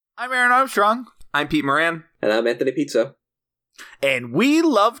I'm Aaron Armstrong. I'm Pete Moran. And I'm Anthony Pizzo. And we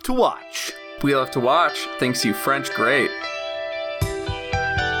love to watch. We love to watch. Thinks you French great.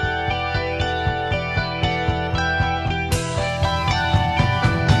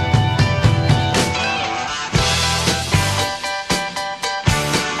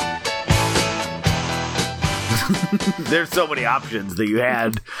 There's so many options that you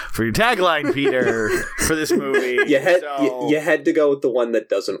had for your tagline, Peter, for this movie. You had to go with the one that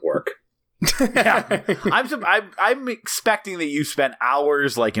doesn't work. Yeah. I'm expecting that you spent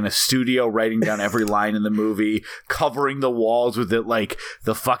hours like in a studio writing down every line in the movie, covering the walls with it like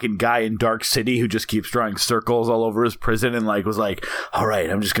the fucking guy in Dark City who just keeps drawing circles all over his prison and like was like, all right,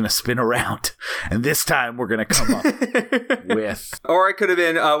 I'm just gonna spin around and this time we're gonna come up with. Or it could have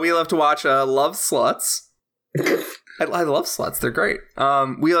been We Love to Watch Love Sluts. I love sluts. They're great.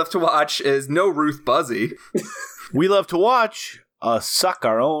 We Love to Watch is No Ruth Buzzy. We love to watch suck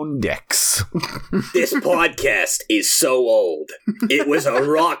our own dicks. This podcast is so old. It was a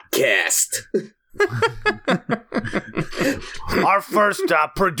rock cast. Our first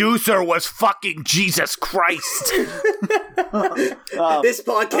producer was fucking Jesus Christ. This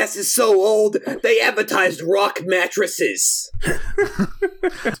podcast is so old, they advertised rock mattresses.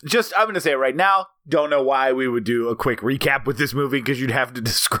 I'm going to say it right now. Don't know why we would do a quick recap with this movie because you'd have to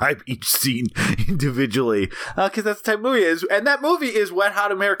describe each scene individually because that's the type of movie it is. And that movie is Wet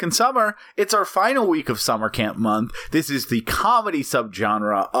Hot American Summer. It's our final week of summer camp month. This is the comedy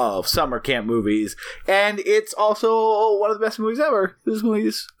subgenre of summer camp movies. And it's also one of the best movies ever. This movie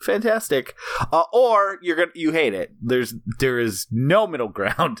is fantastic. Or you hate it. There is no middle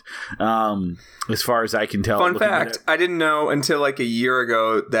ground as far as I can tell. Fun fact, I didn't know until like a year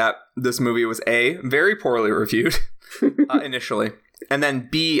ago that this movie was A, very poorly reviewed initially, and then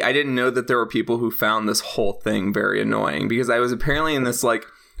B, I didn't know that there were people who found this whole thing very annoying because I was apparently in this like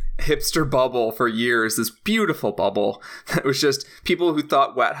hipster bubble for years, this beautiful bubble that was just people who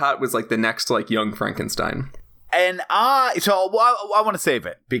thought Wet Hot was like the next like Young Frankenstein. And I want to save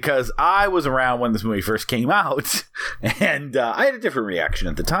it because I was around when this movie first came out and I had a different reaction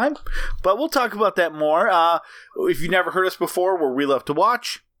at the time, but we'll talk about that more. If you've never heard us before, we're We Love to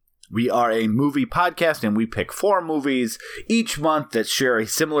Watch. We are a movie podcast and we pick 4 movies each month that share a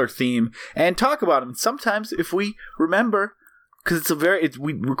similar theme and talk about them. Sometimes if we remember, because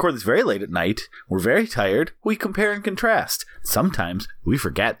we record this very late at night, we're very tired, we compare and contrast. Sometimes we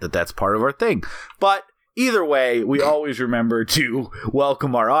forget that that's part of our thing. But either way, we always remember to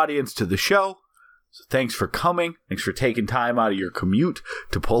welcome our audience to the show. So thanks for coming. Thanks for taking time out of your commute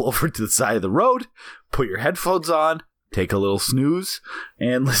to pull over to the side of the road, put your headphones on, take a little snooze,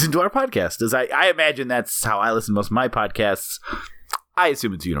 and listen to our podcast. As I imagine that's how I listen to most of my podcasts. I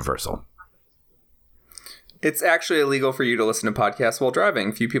assume it's universal. It's actually illegal for you to listen to podcasts while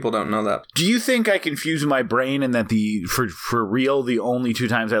driving. Few people don't know that. Do you think I confuse my brain and that for real, the only 2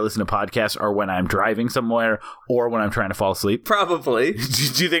 times I listen to podcasts are when I'm driving somewhere or when I'm trying to fall asleep? Probably.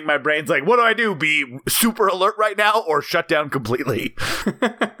 Do you think my brain's like, what do I do? Be super alert right now or shut down completely?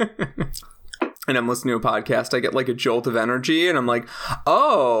 And I'm listening to a podcast, I get like a jolt of energy and I'm like,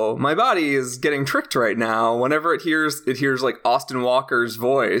 oh, my body is getting tricked right now. Whenever it hears like Austin Walker's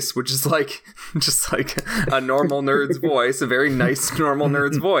voice, which is like just like a normal nerd's voice, a very nice normal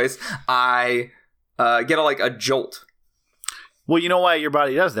nerd's voice, I get a jolt. Well, you know why your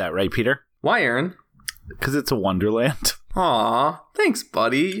body does that, right, Peter? Why, Aaron? Because it's a wonderland. Aw, thanks,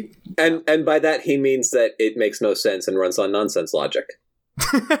 buddy. And by that he means that it makes no sense and runs on nonsense logic.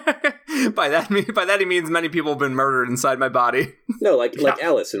 By that he means many people have been murdered inside my body. No, like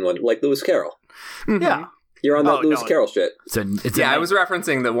Alice in one, like Lewis Carroll. Mm-hmm. Yeah, you're on that Lewis Carroll shit. I was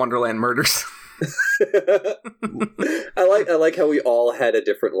referencing the Wonderland murders. I like how we all had a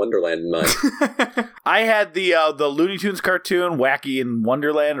different Wonderland in mind. I had the Looney Tunes cartoon, Wacky in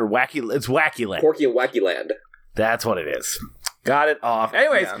Wonderland, or it's Wacky Land. Porky and Wacky Land. That's what it is. Got it off.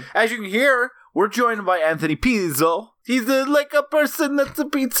 Anyways, as you can hear, we're joined by Anthony Pizzo. He's like a person that's a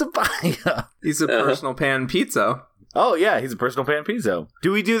pizza buyer. He's a personal pan pizza. Oh, yeah, he's a personal pan pizza.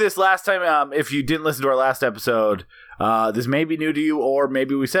 Do we do this last time? If you didn't listen to our last episode, this may be new to you, or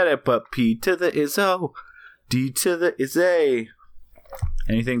maybe we said it, but P to the Izzo, D to the Izzy.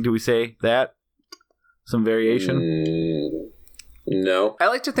 Anything? Do we say that? Some variation? No. I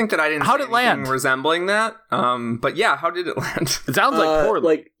like to think that I didn't. How'd see it land? anything resembling that? But yeah, how did it land? It sounds like poorly.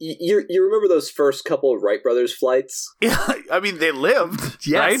 Like, you remember those first couple of Wright brothers flights? Yeah, I mean, they lived,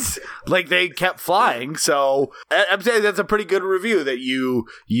 Yes. right? Like, they kept flying, so I'm saying that's a pretty good review, that you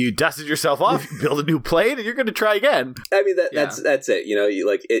dusted yourself off, you build a new plane, and you're going to try again. I mean, that's it. You know,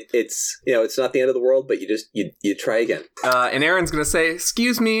 it's it's not the end of the world, but you try again. And Aaron's gonna say,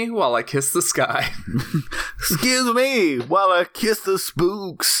 "Excuse me," while I kiss the sky. Excuse me, while I kiss the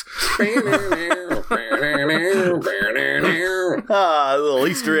spooks. A little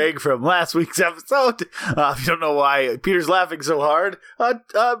Easter egg from last week's episode. If you don't know why Peter's laughing so hard,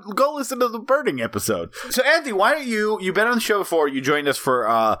 go listen to the birding episode. So, Anthony, why don't you've been on the show before, you joined us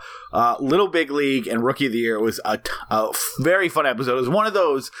for Little Big League and Rookie of the Year. It was a very fun episode. It was one of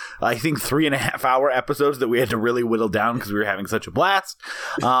those, I think, 3.5 hour episodes that we had to really whittle down because we were having such a blast.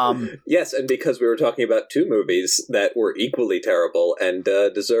 Yes, and because we were talking about two movies that were equally terrible and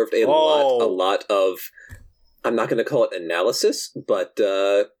deserved a lot of, I'm not going to call it analysis, but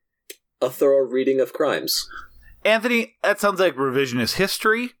a thorough reading of crimes. Anthony, that sounds like revisionist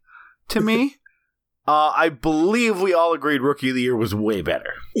history to me. I believe we all agreed Rookie of the Year was way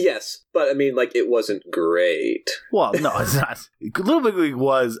better. Yes, but I mean, like, it wasn't great. Well, no, it's not. Little Big League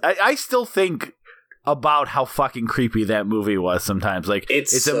was. I still think about how fucking creepy that movie was sometimes. Like,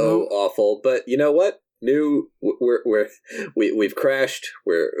 it's so awful, but you know what? We've crashed.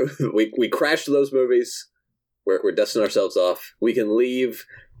 We crashed those movies. We're dusting ourselves off. We can leave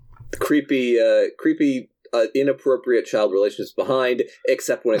creepy, inappropriate child relationships behind,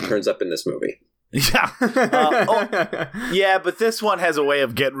 except when it turns up in this movie. Yeah. Yeah, but this one has a way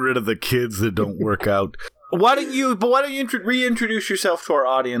of getting rid of the kids that don't work out. Why don't you reintroduce yourself to our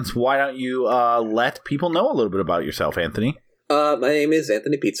audience? Why don't you let people know a little bit about yourself, Anthony? My name is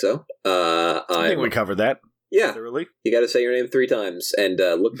Anthony Pizzo. I think we covered that. Yeah. Thoroughly. You got to say your name 3 times and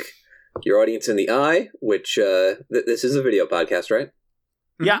look your audience in the eye, which this is a video podcast, right?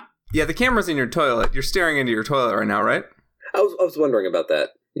 Yeah. Yeah, the camera's in your toilet. You're staring into your toilet right now, right? I was wondering about that.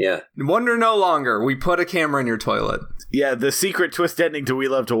 Yeah. Wonder no longer. We put a camera in your toilet. Yeah, the secret twist ending to We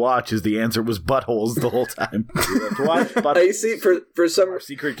Love to Watch is the answer was buttholes the whole time. We Love to Watch, buttholes. I see. For some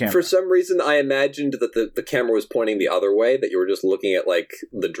secret camera. For some reason, I imagined that the camera was pointing the other way. That you were just looking at like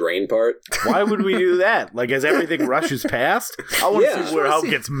the drain part. Why would we do that? Like, as everything rushes past, I want to see how it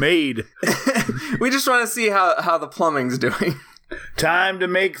gets made. We just want to see how the plumbing's doing. Time to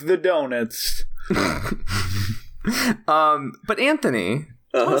make the donuts. But Anthony.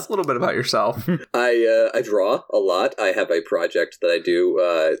 Tell us a little bit about yourself. I draw a lot. I have a project that I do.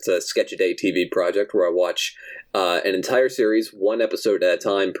 It's a Sketch a Day TV project where I watch an entire series, 1 episode at a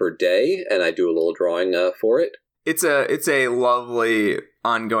time per day, and I do a little drawing for it. It's a lovely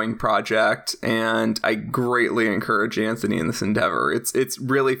ongoing project, and I greatly encourage Anthony in this endeavor. It's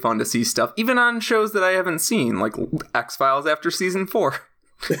really fun to see stuff, even on shows that I haven't seen, like X-Files after season 4.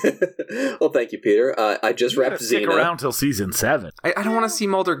 Well, thank you, Peter. I just wrapped Xena. Stick around till season 7. I don't want to see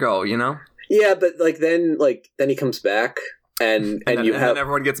Mulder go, you know? Yeah, but then he comes back, and then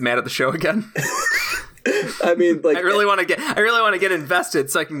everyone gets mad at the show again. I mean, like, I really want to get invested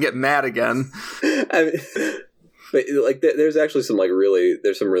so I can get mad again. I mean, but like, there's actually some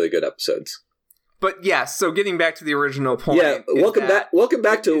really good episodes. But yeah, so getting back to the original point. Yeah, welcome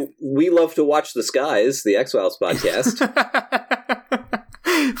back to We Love to Watch the Skies, the X-Files podcast.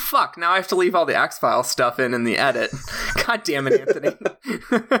 Fuck, now I have to leave all the X-Files stuff in the edit. God damn it, Anthony.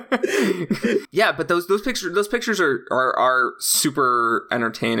 Yeah, but those pictures are super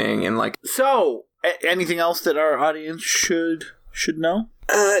entertaining and like. So, anything else that our audience should know?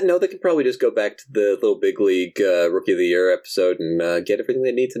 No, they could probably just go back to the Little Big League Rookie of the Year episode and get everything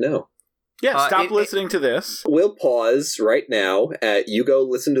they need to know. Yeah, stop listening to this. We'll pause right now. You go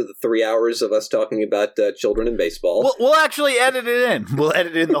listen to the 3 hours of us talking about children in baseball. We'll actually edit it in. We'll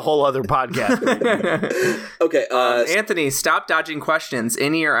edit in the whole other podcast. Okay. Anthony, stop dodging questions.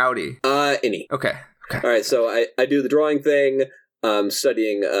 Innie or outie? Innie. Okay. All right, so I do the drawing thing. I'm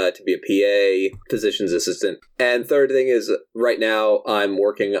studying to be a PA, physician's assistant. And third thing is, right now, I'm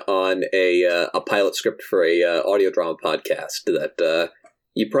working on a pilot script for a audio drama podcast that...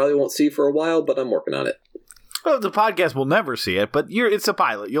 you probably won't see for a while, but I'm working on it. Well, the podcast will never see it, but it's a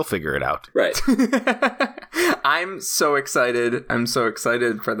pilot. You'll figure it out. Right. I'm so excited. I'm so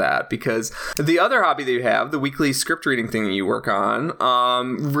excited for that because the other hobby that you have, the weekly script reading thing that you work on,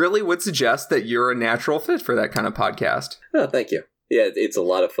 really would suggest that you're a natural fit for that kind of podcast. Oh, thank you. Yeah, it's a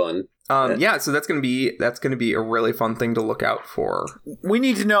lot of fun. Yeah, so that's gonna be a really fun thing to look out for. We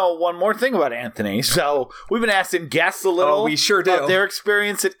need to know one more thing about Anthony. So we've been asking guests a little we sure do. about their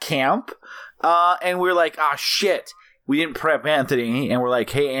experience at camp, and we're like, shit, we didn't prep Anthony, and we're like,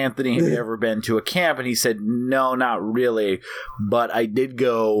 hey, Anthony, have you ever been to a camp? And he said, no, not really, but I did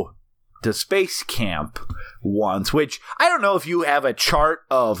go to space camp once, which I don't know if you have a chart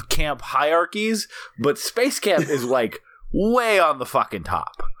of camp hierarchies, but space camp is like way on the fucking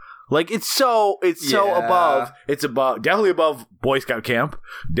top. Like, it's so above. It's definitely above Boy Scout camp.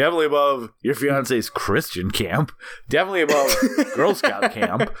 Definitely above your fiance's Christian camp. Definitely above Girl Scout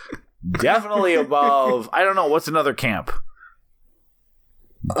camp. Definitely above, I don't know, what's another camp?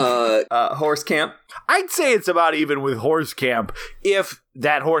 Horse camp. I'd say it's about even with horse camp, if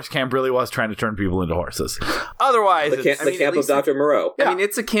that horse camp really was trying to turn people into horses. Otherwise, the camp of Dr. Moreau. I mean,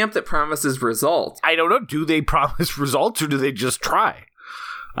 it's a camp that promises results. I don't know. Do they promise results or do they just try?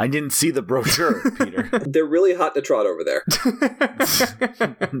 I didn't see the brochure, Peter. They're really hot to trot over there.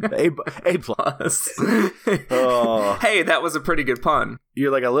 A plus. Oh. Hey, that was a pretty good pun. You're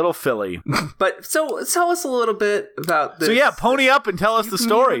like a little filly. But so tell us a little bit about this. So yeah, pony up and tell us the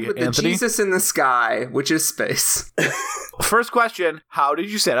story, with Anthony. The Jesus in the sky, which is space. First question, how did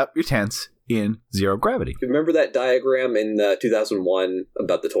you set up your tents in zero gravity? Remember that diagram in 2001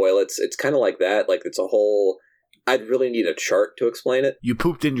 about the toilets? It's kind of like that. Like, it's a whole... I'd really need a chart to explain it. You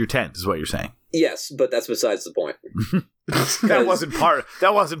pooped in your tent, is what you're saying. Yes, but that's besides the point. That wasn't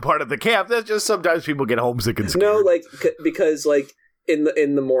part of the camp. That's just sometimes people get homesick and scared. No, like because like in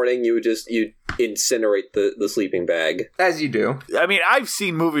the morning you incinerate the sleeping bag, as you do. I mean, I've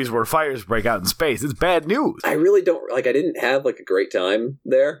seen movies where fires break out in space. It's bad news. I really don't like. I didn't have like a great time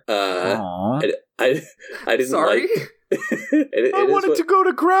there. I didn't. Sorry. Like... I wanted to go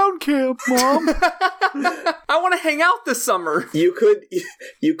to ground camp, Mom. I want to hang out this summer. You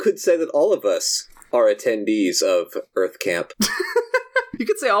could say that all of us are attendees of Earth Camp. You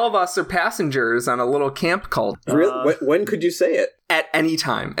could say all of us are passengers on a little camp called. When could you say it? At any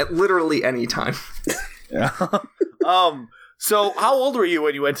time. At literally any time. Yeah. So how old were you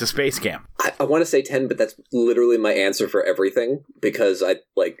when you went to space camp? I want to say 10, but that's literally my answer for everything, because I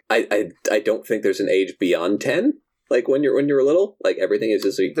don't think there's an age beyond 10. Like when you're little, like everything is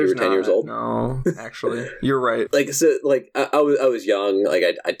just you were 10 years old. No, actually, you're right. Like so, like I was young. Like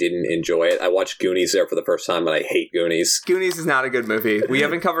I didn't enjoy it. I watched Goonies there for the first time, and I hate Goonies. Goonies is not a good movie. We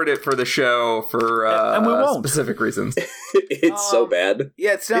haven't covered it for the show for and we won't. Specific reasons. It's so bad.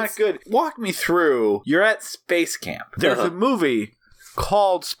 Yeah, it's not good. Walk me through. You're at space camp. There's a movie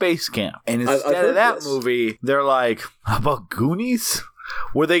called Space Camp, and instead of that movie, they're like, how about Goonies?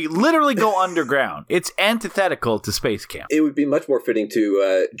 Where they literally go underground. It's antithetical to space camp. It would be much more fitting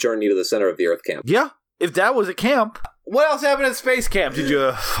to Journey to the Center of the Earth camp. Yeah, if that was a camp. What else happened at space camp? Did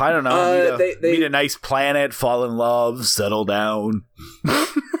you, I don't know, meet a nice planet, fall in love, settle down?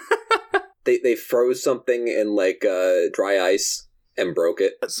 They froze something in like dry ice and broke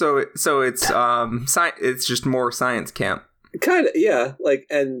it. So it's it's just more science camp. Kind of, yeah. Like,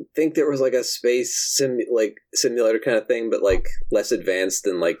 and think there was like a space simulator kind of thing, but like less advanced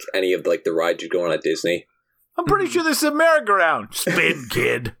than like any of like the rides you'd go on at Disney. I'm pretty sure there's a merry-go-round. Spin,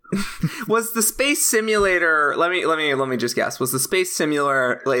 kid. Was the space simulator? Let me just guess. Was the space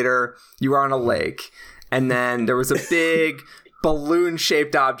simulator? You were on a lake, and then there was a big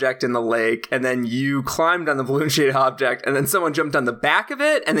balloon-shaped object in the lake, and then you climbed on the balloon-shaped object, and then someone jumped on the back of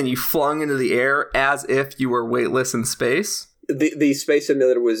it, and then you flung into the air as if you were weightless in space? The space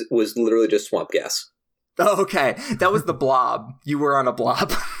simulator was literally just swamp gas. Oh, okay. That was the blob. You were on a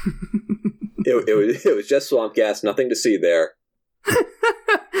blob. it was just swamp gas, nothing to see there.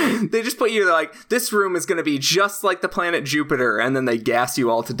 They just put you there like, this room is going to be just like the planet Jupiter, and then they gas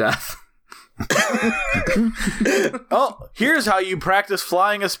you all to death. Oh, here's how you practice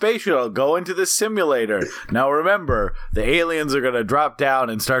flying a space shuttle. Go into the simulator. Now remember, the aliens are going to drop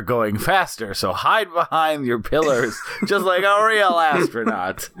down and start going faster, so hide behind your pillars, just like a real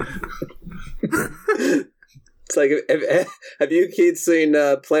astronaut. It's like, have you kids seen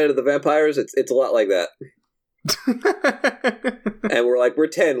Planet of the Vampires? It's a lot like that. And we're like, we're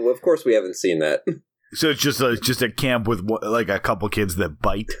 10. Well, of course we haven't seen that. So it's just a camp with like a couple kids that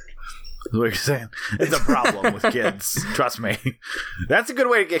bite. That's what you're saying. It's a problem with kids. Trust me. That's a good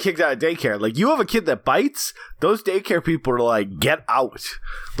way to get kicked out of daycare. Like, you have a kid that bites, those daycare people are like, get out.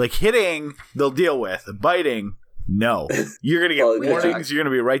 Like, hitting, they'll deal with. Biting, no. You're going to get warnings. You're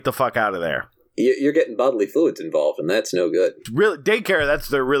going to be right the fuck out of there. You're getting bodily fluids involved, and that's no good. Really, daycare, that's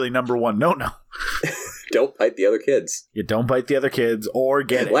their really number one no-no. Don't bite the other kids. You don't bite the other kids or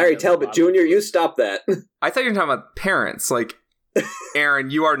get it. Larry Talbot Jr., you stop that. I thought you were talking about parents. Like, Aaron,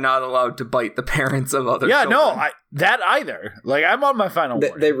 you are not allowed to bite the parents of other children. No, that either. Like, I'm on my final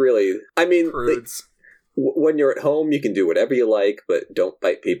warning. They really... I mean, When you're at home, you can do whatever you like, but don't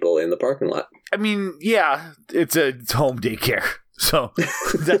bite people in the parking lot. I mean, yeah, it's home daycare. So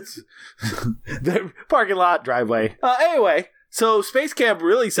that's the parking lot, driveway. Anyway, so Space Camp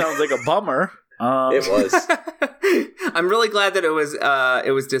really sounds like a bummer. It was. I'm really glad that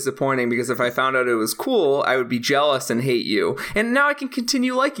it was disappointing, because if I found out it was cool, I would be jealous and hate you. And now I can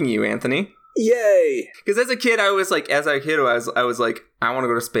continue liking you, Anthony. Yay! Because as a kid, I was like, I was like, I want to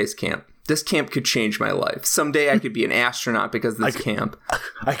go to Space Camp. This camp could change my life. Someday I could be an astronaut because of this camp.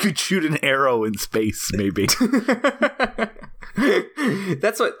 I could shoot an arrow in space, maybe.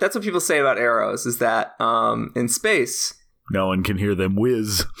 That's what people say about arrows, is that in space, no one can hear them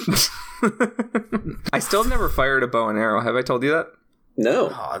whiz. I still have never fired a bow and arrow. Have I told you that?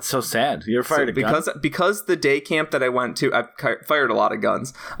 No. Oh, it's so sad. You ever fired a gun? Because the day camp that I went to, I fired a lot of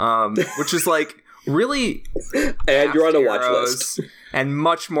guns, which is like really, and you're on a watch list, and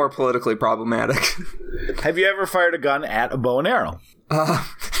much more politically problematic. Have you ever fired a gun at a bow and arrow?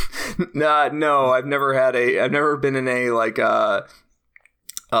 No, I've never been in a like a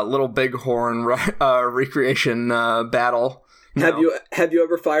Little Bighorn recreation battle. No. Have you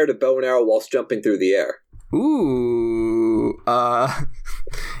ever fired a bow and arrow whilst jumping through the air? Ooh, Aaron,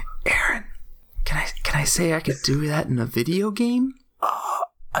 can I say I could do that in a video game?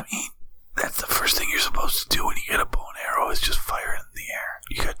 I mean, that's the first thing you're supposed to do when you get a bow and arrow, is just fire it in the air.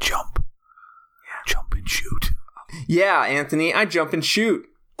 You gotta jump. Yeah, jump and shoot. Yeah, Anthony, I jump and shoot.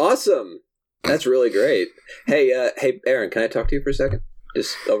 Awesome. That's really great. Hey, Aaron, can I talk to you for a second?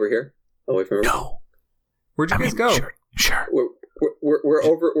 Just over here, away from me. No. Where'd you guys go? Sure. We're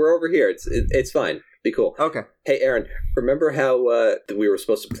over here. It's fine. Be cool. Okay. Hey, Aaron, remember how we were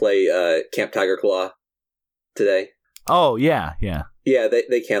supposed to play Camp Tiger Claw today? Oh yeah. Yeah,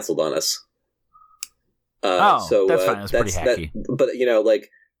 they canceled on us. So that's fine. That's pretty hacky. But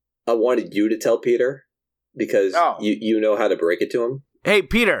I wanted you to tell Peter, because you know how to break it to him. Hey,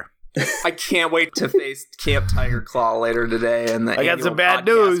 Peter. I can't wait to face Camp Tiger Claw later today. And I got some bad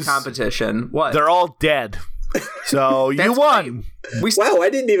news. Competition. What? They're all dead. So you won. Wow, I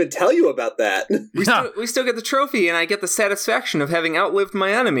didn't even tell you about that. We still get the trophy, and I get the satisfaction of having outlived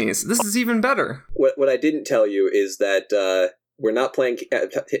my enemies. This is even better. What I didn't tell you is that we're not playing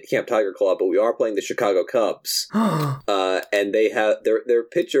Camp Tiger Claw, but we are playing the Chicago Cubs. And they have their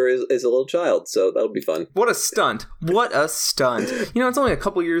pitcher is a little child, so that'll be fun. What a stunt. You know, it's only a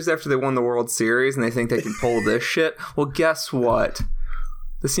couple years after they won the World Series, and they think they can pull this shit. Well, guess what?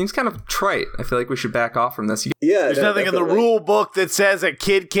 This seems kind of trite. I feel like we should back off from this. Yeah, there's nothing in the rule book that says a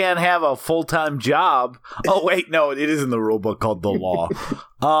kid can't have a full-time job. Oh, wait, no, it is in the rule book called the law.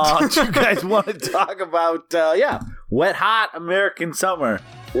 Do you guys want to talk about, wet, hot American summer?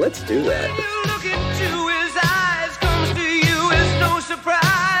 Let's do that. Look into his eyes, comes to you as no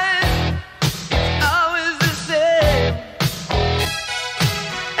surprise. Always the same.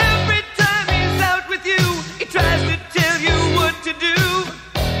 Every time he's out with you, he tries to tell you what to do.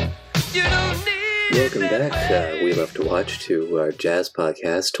 Welcome back, We Love to Watch, to our jazz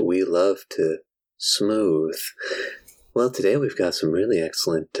podcast, We Love to Smooth. Well, today we've got some really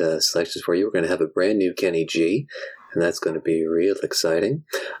excellent selections for you. We're going to have a brand new Kenny G, and that's going to be real exciting.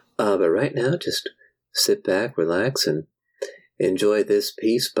 But right now, just sit back, relax, and enjoy this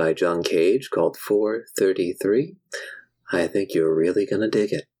piece by John Cage called 433. I think you're really going to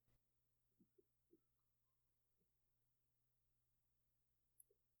dig it.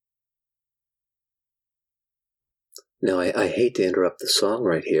 Now, I hate to interrupt the song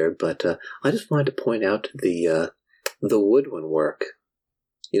right here, but I just wanted to point out the woodwind work.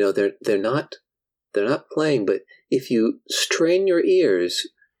 You know, they're not playing, but if you strain your ears,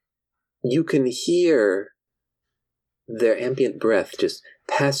 you can hear their ambient breath just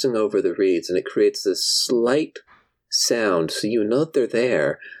passing over the reeds, and it creates this slight sound, so you know that they're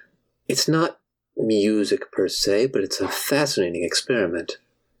there. It's not music per se, but it's a fascinating experiment.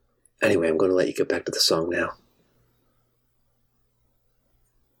 Anyway, I'm going to let you get back to the song now.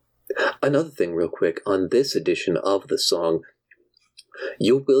 Another thing real quick, on this edition of the song,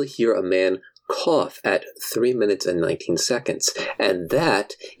 you will hear a man cough at 3 minutes and 19 seconds, and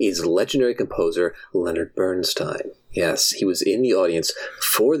that is legendary composer Leonard Bernstein. Yes, he was in the audience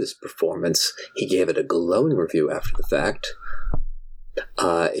for this performance. He gave it a glowing review after the fact.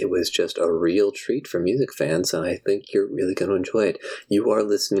 It was just a real treat for music fans, and I think you're really going to enjoy it. You are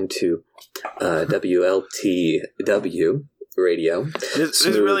listening to WLTW Radio. This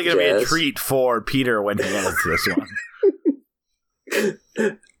is really going to be a treat for Peter when he ends this one.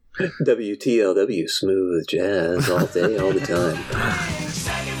 WTLW, smooth jazz all day, all the time.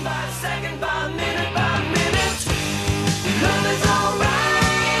 Second by minute, love is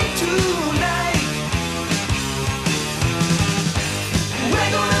alright tonight.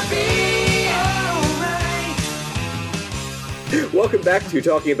 Welcome back to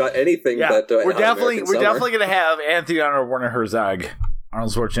talking about anything. Yeah, but we're definitely going to have Anthony Arnold, Werner Herzog,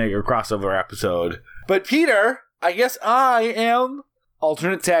 Arnold Schwarzenegger crossover episode. But Peter, I guess I am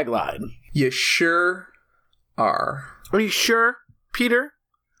alternate tagline. You sure are. Are you sure, Peter?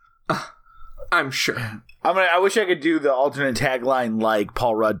 I'm sure. I wish I could do the alternate tagline like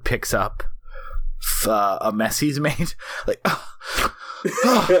Paul Rudd picks up a mess he's made. Like,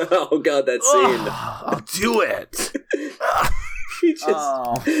 Oh god, that scene. I'll do it. He just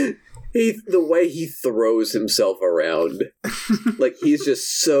the way he throws himself around. Like he's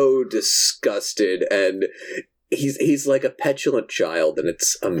just so disgusted, and he's like a petulant child, and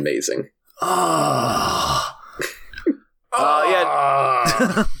it's amazing. Yeah.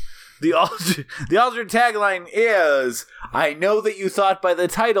 The alternate tagline is, I know that you thought by the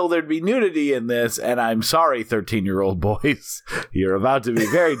title there'd be nudity in this, and I'm sorry, 13-year-old boys. You're about to be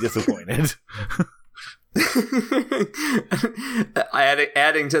very disappointed.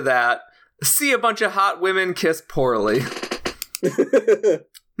 Adding to that, see a bunch of hot women kiss poorly.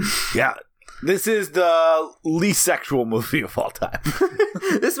 Yeah. This is the least sexual movie of all time.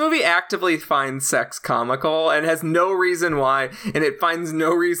 This movie actively finds sex comical and has no reason why, and it finds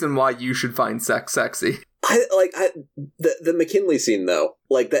no reason why you should find sex sexy. The McKinley scene though,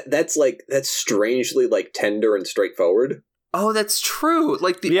 like that's strangely like tender and straightforward. Oh, that's true.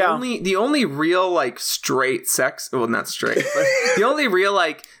 Like the only real like straight sex, well, not straight, but the only real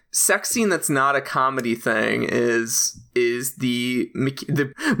like sex scene that's not a comedy thing is the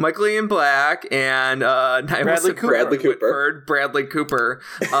Michael Ian Black and Bradley Cooper. Bradley Cooper.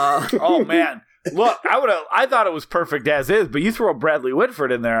 Oh man, look, I thought it was perfect as is, but you throw Bradley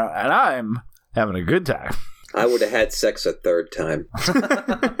Whitford in there, and I'm having a good time. I would have had sex a third time.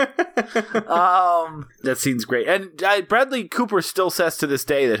 That scene's great, and Bradley Cooper still says to this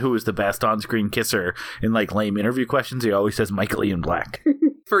day that who is the best on-screen kisser in like lame interview questions. He always says Michael Ian Black.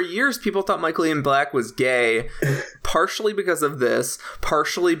 For years, people thought Michael Ian Black was gay, partially because of this,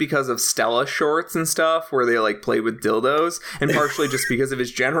 partially because of Stella shorts and stuff, where they like play with dildos, and partially just because of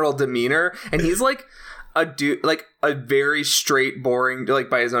his general demeanor. And he's like a dude, like a very straight, boring, like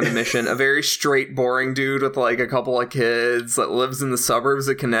by his own admission, a very straight, boring dude with like a couple of kids that lives in the suburbs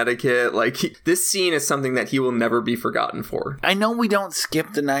of Connecticut. Like this scene is something that he will never be forgotten for. I know we don't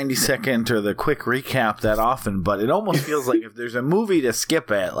skip the 90-second or the quick recap that often, but it almost feels like if there's a movie to skip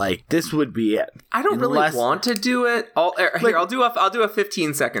it, like this would be it. I don't really want to do it. I'll do a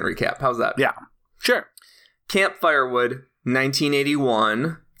 15-second recap. How's that? Yeah, sure. Camp Firewood,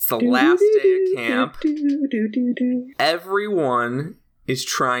 1981. It's the last day of camp. Everyone is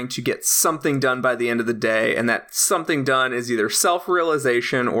trying to get something done by the end of the day, and that something done is either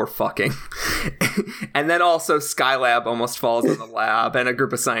self-realization or fucking. And then also Skylab almost falls in the lab, and a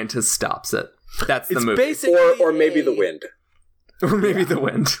group of scientists stops it. That's the movie. Or maybe the wind. Or maybe the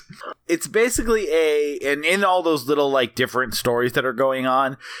wind. It's basically and in all those little like different stories that are going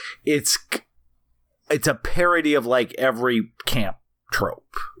on, it's a parody of like every camp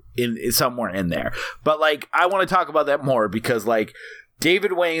trope in somewhere in there. But like I want to talk about that more because like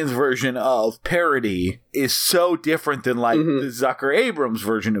David Wayne's version of parody is so different than like the Zucker Abrams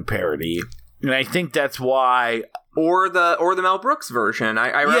version of parody. And I think that's why or the Mel Brooks version.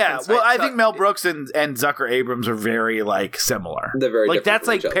 I think Mel Brooks and Zucker Abrams are very like similar. They're very like that's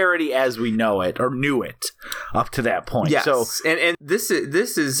like parody as we know it or knew it up to that point. Yes. So and this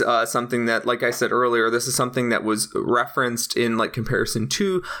is something that, like I said earlier, this is something that was referenced in like comparison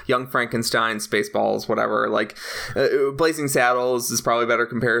to Young Frankenstein, Spaceballs, whatever. Like Blazing Saddles is probably a better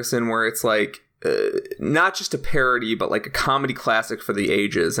comparison where it's like not just a parody, but like a comedy classic for the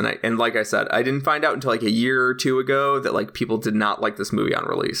ages. And like I said, I didn't find out until like a year or two ago that like people did not like this movie on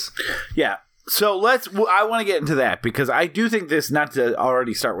release. Yeah. So I want to get into that because I do think this, not to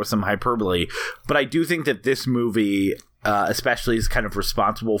already start with some hyperbole, but I do think that this movie especially is kind of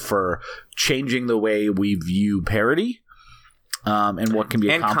responsible for changing the way we view parody and what can be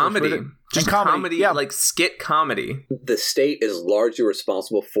accomplished comedy. with it. Just and comedy, yeah. Like skit comedy. The state is largely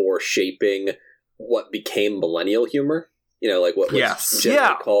responsible for shaping what became millennial humor. You know, like what was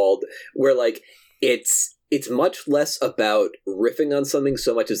generally called, where like it's much less about riffing on something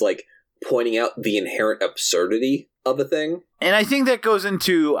so much as like pointing out the inherent absurdity of a thing. And I think that goes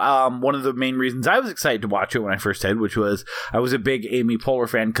into one of the main reasons I was excited to watch it when I first did, which was I was a big Amy Poehler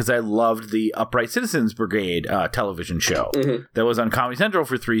fan because I loved the Upright Citizens Brigade television show that was on Comedy Central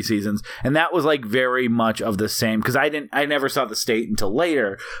for 3 seasons. And that was like very much of the same, because I never saw The State until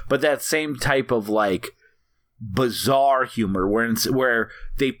later, but that same type of like bizarre humor where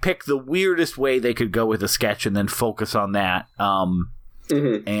they pick the weirdest way they could go with a sketch and then focus on that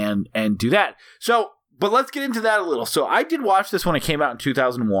and do that. So But let's get into that a little. So I did watch this when it came out in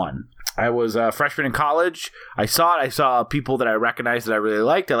 2001. I was a freshman in college. I saw it. I saw people that I recognized that I really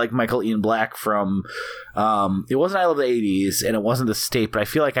liked. I like Michael Ian Black from, it wasn't I Love the 80s, and it wasn't The State, but I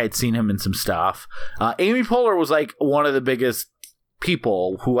feel like I had seen him in some stuff. Amy Poehler was like one of the biggest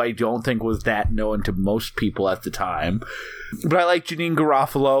people who I don't think was that known to most people at the time. But I like Janine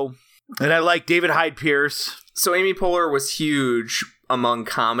Garofalo, and I like David Hyde Pierce. So Amy Poehler was huge among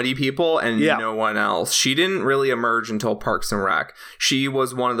comedy people and no one else. She didn't really emerge until Parks and Rec. She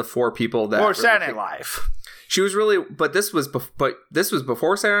was one of the 4 people that... Or Saturday Night Live. She was really... But this was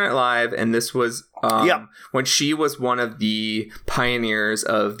before Saturday Night Live, and this was when she was one of the pioneers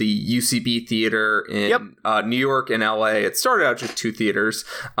of the UCB theater in New York and LA. It started out just 2 theaters.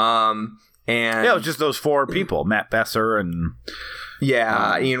 And it was just those 4 people. Matt Besser and...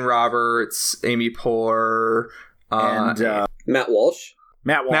 Ian Roberts, Amy Poehler... and Matt Walsh.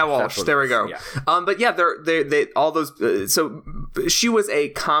 Matt Walsh. There we go. Yeah. But yeah, they all those. So she was a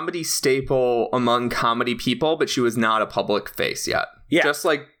comedy staple among comedy people, but she was not a public face yet. Yeah. Just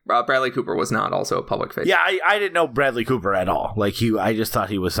like Bradley Cooper was not also a public face. Yeah, I didn't know Bradley Cooper at all. Like I just thought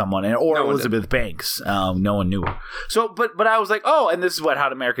he was someone, or no Elizabeth Banks. No one knew her. So, but I was like, oh, and this is what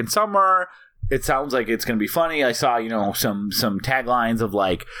Hot American Summer. It sounds like it's going to be funny. I saw, some taglines of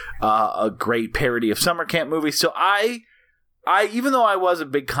like a great parody of summer camp movies. So I even though I was a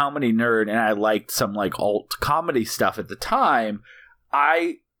big comedy nerd and I liked some like alt comedy stuff at the time,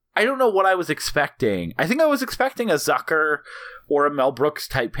 I don't know what I was expecting. I think I was expecting a Zucker or a Mel Brooks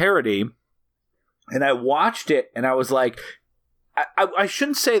type parody. And I watched it and I was like, I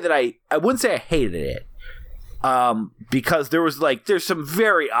shouldn't say that I wouldn't say I hated it. Because there's some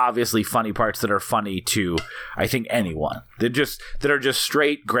very obviously funny parts that are funny to, I think, anyone. That are just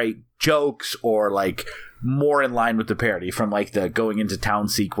straight great jokes or like more in line with the parody, from like the going into town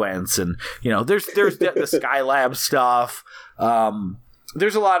sequence, and there's the Skylab stuff.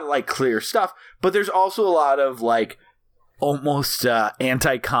 There's a lot of like clear stuff, but there's also a lot of like almost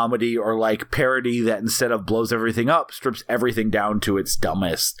anti-comedy or like parody that instead of blows everything up, strips everything down to its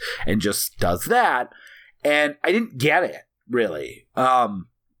dumbest and just does that. And I didn't get it, really.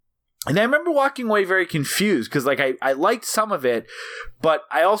 And I remember walking away very confused because, like, I liked some of it, but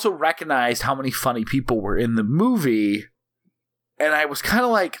I also recognized how many funny people were in the movie. And I was kind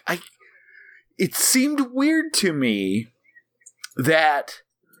of like, it seemed weird to me that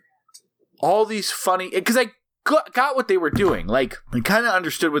all these funny... Because I got what they were doing. Like, I kind of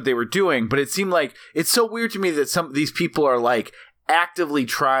understood what they were doing, but it seemed like... It's so weird to me that some of these people are, like, actively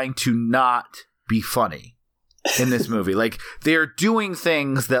trying to not be funny in this movie. Like, they're doing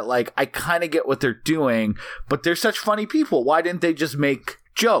things that, like, I kind of get what they're doing, but they're such funny people. Why didn't they just make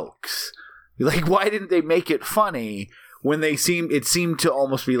jokes? Like, why didn't they make it funny when it seemed to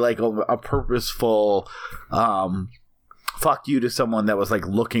almost be like a purposeful fuck you to someone that was like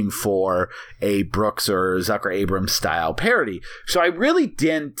looking for a Brooks or Zucker Abrams style parody. So I really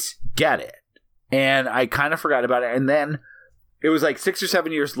didn't get it, and I kind of forgot about it. And then it was like 6 or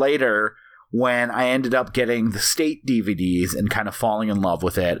 7 years later when I ended up getting the State DVDs and kind of falling in love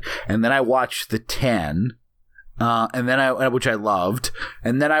with it. And then I watched the 10, and then which I loved.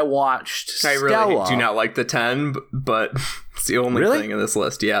 And then I watched Stella. I really do not like the 10, but it's the only thing in this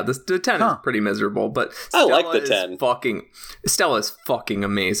list. Yeah, the 10 is pretty miserable, but I like the 10. Stella is fucking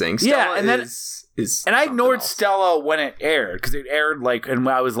amazing. Stella and I ignored else. Stella when it aired, because it aired like, and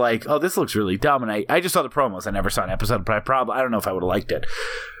I was like, oh, this looks really dumb. And I just saw the promos. I never saw an episode, but I don't know if I would have liked it.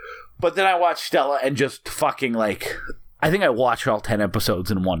 But then I watched Stella and just fucking like, I think I watched all 10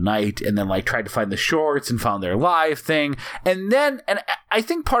 episodes in one night, and then like tried to find the shorts and found their live thing. And I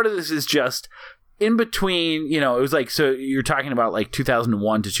think part of this is just in between, it was like, so you're talking about like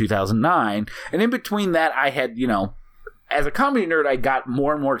 2001 to 2009. And in between that, I had, as a comedy nerd, I got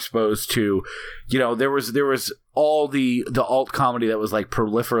more and more exposed to, there was all the alt comedy that was like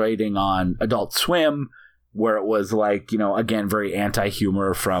proliferating on Adult Swim, where it was like, again, very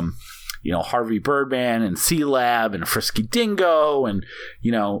anti-humor from, Harvey Birdman and C-Lab and Frisky Dingo and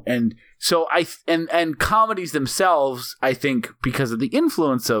so and comedies themselves, I think, because of the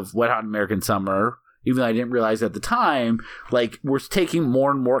influence of Wet Hot American Summer, even though I didn't realize at the time, like, we're taking more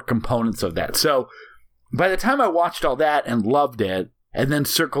and more components of that. So by the time I watched all that and loved it, and then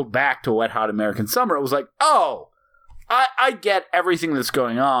circled back to Wet Hot American Summer, it was like, oh, I get everything that's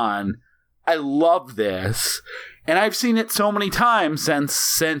going on. I love this. And I've seen it so many times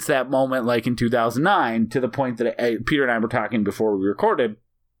since that moment, like in 2009, to the point that Peter and I were talking before we recorded.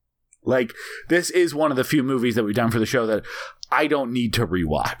 Like, this is one of the few movies that we've done for the show that I don't need to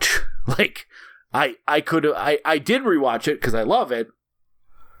rewatch. Like, I did rewatch it because I love it.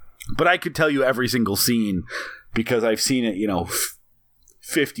 But I could tell you every single scene because I've seen it,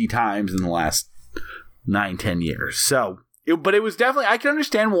 50 times in the last 9-10 years. So, but it was definitely, I can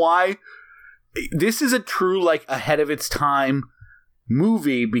understand why this is a true, like, ahead of its time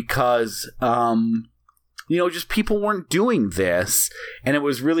movie because, just people weren't doing this, and it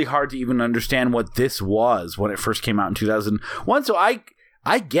was really hard to even understand what this was when it first came out in 2001. So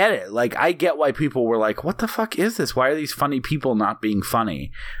I get it. Like, I get why people were like, what the fuck is this? Why are these funny people not being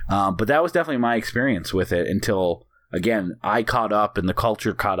funny? But that was definitely my experience with it until, again, I caught up and the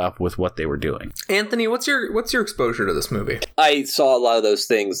culture caught up with what they were doing. Anthony, what's your exposure to this movie? I saw a lot of those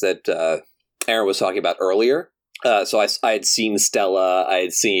things that Aaron was talking about earlier. So I had seen Stella. I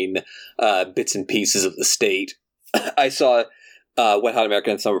had seen bits and pieces of The State. I saw Wet Hot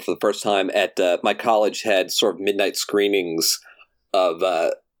American Summer for the first time at my college had sort of midnight screenings of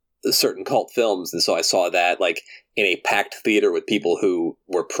certain cult films, and so I saw that like in a packed theater with people who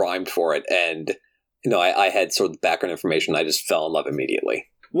were primed for it, and I had sort of the background information. I just fell in love immediately.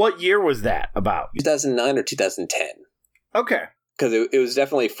 What year was that about? 2009 or 2010? Okay, because it was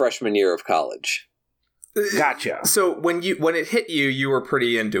definitely freshman year of college. Gotcha. So when it hit you, you were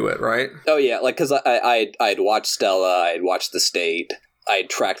pretty into it, right? Oh yeah, like because I had watched Stella, I had watched The State, I had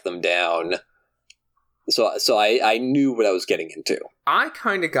tracked them down. So I knew what I was getting into. I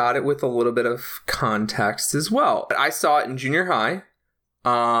kind of got it with a little bit of context as well. I saw it in junior high,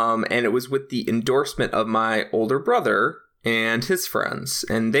 and it was with the endorsement of my older brother and his friends.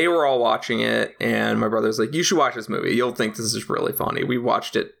 And they were all watching it, and my brother's like, you should watch this movie. You'll think this is really funny. We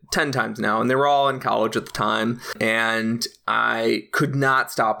watched it 10 times now, and they were all in college at the time, and I could not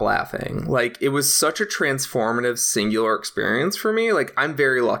stop laughing. Like, it was such a transformative, singular experience for me. Like, I'm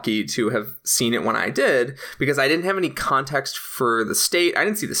very lucky to have seen it when I did, because I didn't have any context for The State. I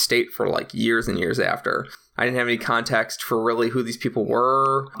didn't see The State for, like, years and years after. I didn't have any context for really who these people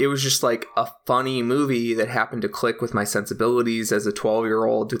were. It was just, like, a funny movie that happened to click with my sensibilities as a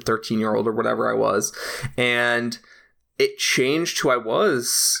 12-year-old to 13-year-old or whatever I was. And it changed who I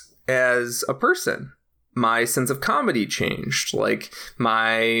was as a person. My sense of comedy changed. Like,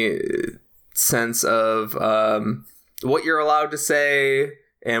 my sense of what you're allowed to say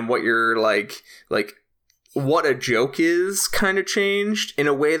and what you're like what a joke is kind of changed in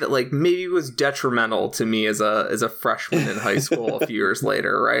a way that like maybe was detrimental to me as a freshman in high school a few years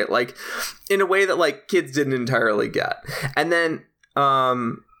later, right? Like in a way that like kids didn't entirely get. And then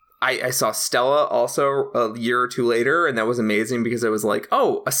I saw Stella also a year or two later, and that was amazing because I was like,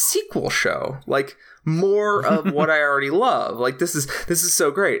 oh, a sequel show, like more of what I already love. Like this is so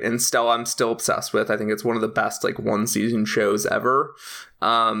great. And Stella I'm still obsessed with. I think it's one of the best like one season shows ever.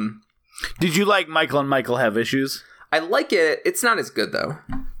 Did you like Michael and Michael Have Issues? I like it. It's not as good though.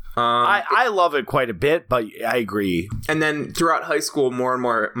 I love it quite a bit, but I agree. And then throughout high school, more and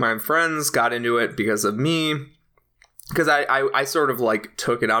more my friends got into it because of me. Because I sort of like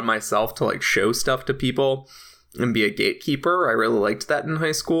took it on myself to like show stuff to people and be a gatekeeper. I really liked that in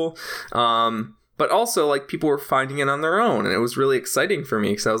high school. But also like people were finding it on their own, and it was really exciting for me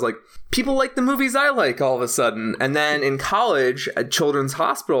because I was like, people like the movies I like all of a sudden. And then in college, a Children's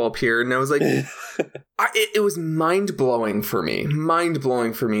Hospital appeared, and I was like, it was mind-blowing for me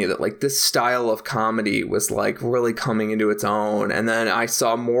that like this style of comedy was like really coming into its own. And then I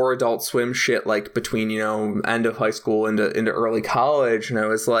saw more Adult Swim shit like between, end of high school into early college, and I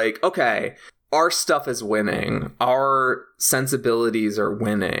was like, okay, our stuff is winning. Our sensibilities are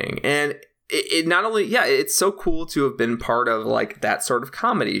winning. And it not only, it's so cool to have been part of like that sort of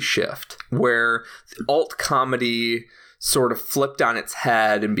comedy shift where alt comedy sort of flipped on its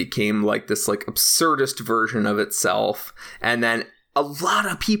head and became like this like absurdist version of itself. And then a lot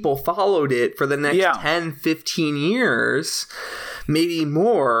of people followed it for the next 10, 15 years, maybe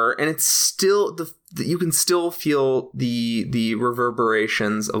more. And it's still, you can still feel the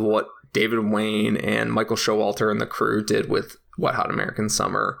reverberations of what David Wayne and Michael Showalter and the crew did with Wet Hot American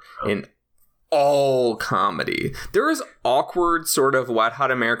Summer in all comedy. There is awkward sort of Wet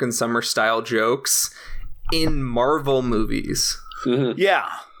Hot American Summer style jokes in Marvel movies. Mm-hmm. Yeah.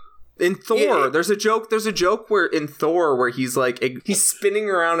 In Thor, there's a joke where in Thor where he's like he's spinning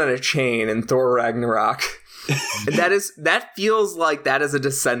around on a chain in Thor Ragnarok. that feels like that is a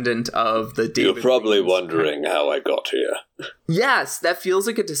descendant of the David. You're probably Wayne's wondering how I got here. Yes, that feels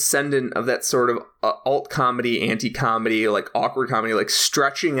like a descendant of that sort of alt comedy, anti-comedy, like awkward comedy, like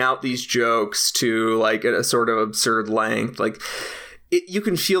stretching out these jokes to like a sort of absurd length. Like you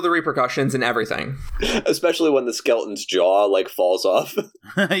can feel the repercussions in everything, especially when the skeleton's jaw like falls off.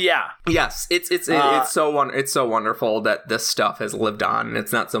 Yeah. Yes, it's so wonderful that this stuff has lived on, and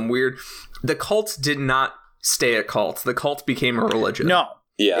it's not some weird. The cult did not stay a cult. The cult became a religion. No.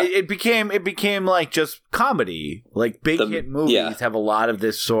 Yeah. It became like just comedy. Like big hit movies have a lot of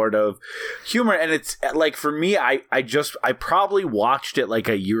this sort of humor, and it's like for me, I probably watched it like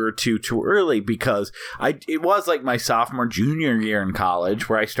a year or two too early because it was like my sophomore junior year in college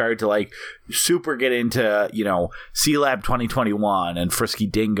where I started to like super get into C-Lab 2021 and Frisky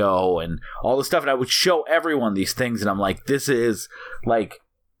Dingo and all the stuff, and I would show everyone these things, and I'm like, this is like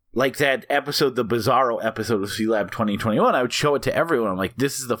that episode, the Bizarro episode of C-Lab 2021, I would show it to everyone. I'm like,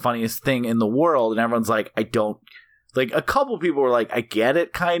 this is the funniest thing in the world. And everyone's like, I don't... Like, a couple people were like, I get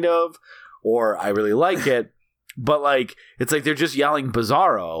it, kind of. Or, I really like it. But, like, it's like they're just yelling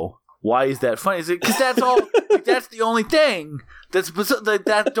Bizarro. Why is that funny? Because that's all... like, that's the only thing. That's... Like,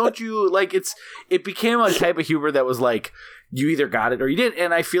 that, don't you... Like, it became a type of humor that was like... You either got it or you didn't.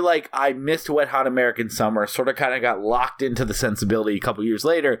 And I feel like I missed Wet Hot American Summer, sort of kind of got locked into the sensibility a couple years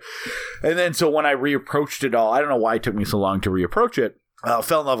later. And then so when I reapproached it all, I don't know why it took me so long to reapproach it.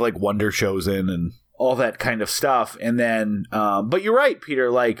 Fell in love like Wonder Chosen and all that kind of stuff. And then, but you're right, Peter,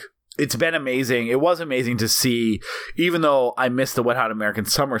 like it's been amazing. It was amazing to see, even though I missed the Wet Hot American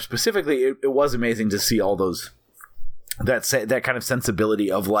Summer specifically, it was amazing to see all those, that kind of sensibility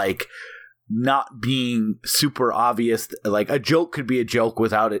of like, not being super obvious. Like a joke could be a joke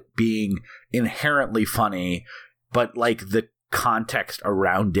without it being inherently funny, but like the context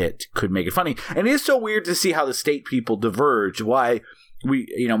around it could make it funny. And it is so weird to see how the state people diverge. Why we,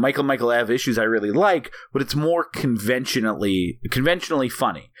 Michael have issues I really like, but it's more conventionally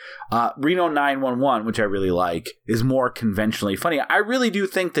funny. Reno 911, which I really like, is more conventionally funny. I really do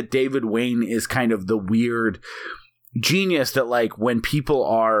think that David Wayne is kind of the weird genius that like when people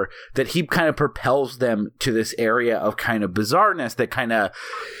are that he kind of propels them to this area of kind of bizarreness that kind of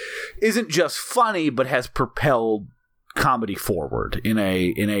isn't just funny but has propelled comedy forward in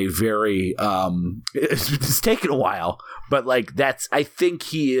a very it's taken a while, but like I think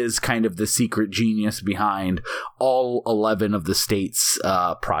he is kind of the secret genius behind all 11 of the state's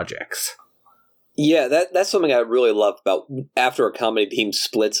projects. Yeah, that's something I really love about after a comedy team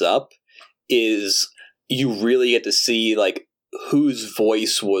splits up is you really get to see like whose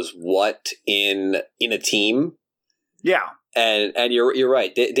voice was what in a team. Yeah. And you're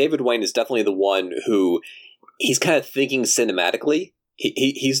right. David Wayne is definitely the one who he's kind of thinking cinematically.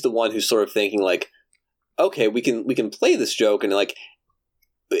 He's the one who's sort of thinking like, okay, we can play this joke and like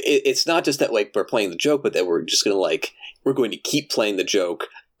it's not just that like we're playing the joke, but that we're just going to like we're going to keep playing the joke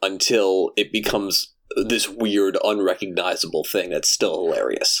until it becomes this weird unrecognizable thing that's still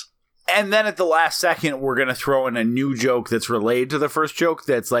hilarious. And then at the last second, we're going to throw in a new joke that's related to the first joke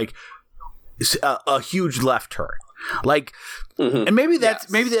that's like a huge left turn. Like, and maybe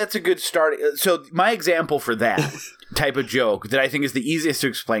that's a good start. So my example for that type of joke that I think is the easiest to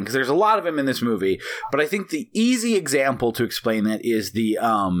explain, because there's a lot of them in this movie, but I think the easy example to explain that is the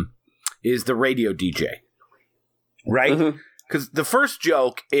radio DJ, right? Because the first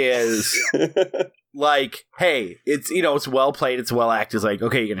joke is like, hey, it's well played, it's well acted. It's like,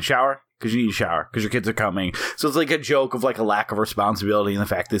 okay, you're gonna shower because you need a shower because your kids are coming. So it's like a joke of like a lack of responsibility and the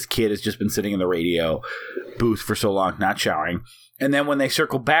fact this kid has just been sitting in the radio booth for so long not showering. And then when they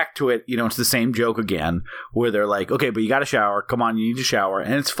circle back to it, it's the same joke again where they're like, okay, but you got to shower. Come on, you need to shower.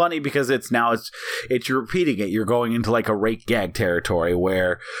 And it's funny because it's you're repeating it. You're going into like a rake gag territory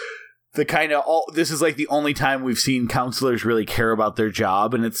where the kind of this is like the only time we've seen counselors really care about their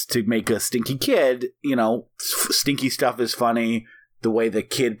job, and it's to make a stinky kid, stinky stuff is funny. The way the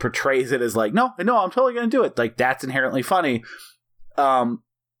kid portrays it is like, no, I'm totally going to do it. Like that's inherently funny.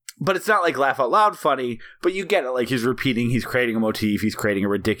 But it's not like laugh out loud funny, but you get it. Like he's creating a motif. He's creating a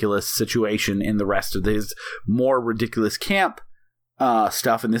ridiculous situation in the rest of his more ridiculous camp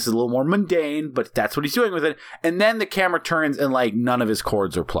stuff. And this is a little more mundane, but that's what he's doing with it. And then the camera turns and like none of his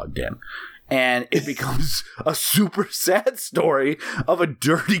cords are plugged in. And it becomes a super sad story of a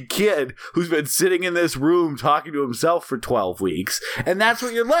dirty kid who's been sitting in this room talking to himself for 12 weeks. And that's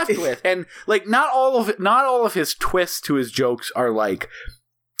what you're left with. And like not all of his twists to his jokes are like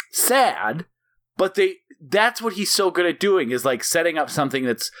sad, but that's what he's so good at doing is like setting up something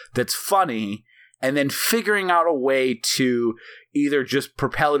that's funny and then figuring out a way to either just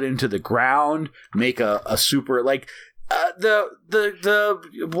propel it into the ground, make a super like the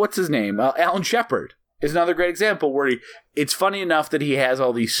what's his name? Alan Shepard is another great example where it's funny enough that he has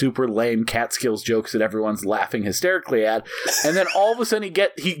all these super lame Catskills jokes that everyone's laughing hysterically at, and then all of a sudden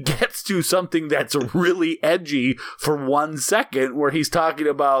he gets to something that's really edgy for 1 second where he's talking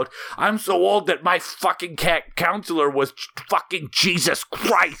about I'm so old that my fucking counselor was fucking Jesus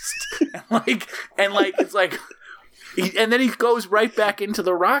Christ, and it's like, and then he goes right back into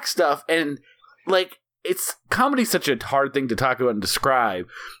the rock stuff and like. it's comedy's such a hard thing to talk about and describe.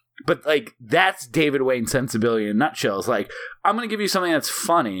 But, like, that's David Wayne's sensibility in a nutshell. It's like, I'm going to give you something that's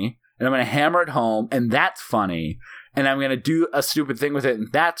funny, and I'm going to hammer it home, and that's funny, and I'm going to do a stupid thing with it,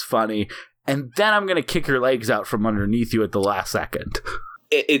 and that's funny, and then I'm going to kick your legs out from underneath you at the last second.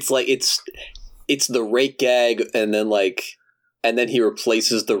 It's like, it's the rake gag, and then he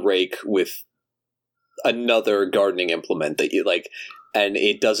replaces the rake with another gardening implement that you, like, and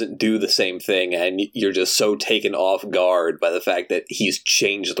it doesn't do the same thing, and you're just so taken off guard by the fact that he's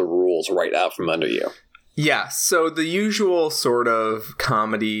changed the rules right out from under you. Yeah, so the usual sort of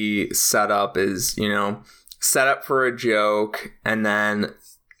comedy setup is, set up for a joke, and then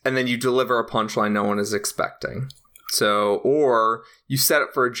you deliver a punchline no one is expecting. So, or you set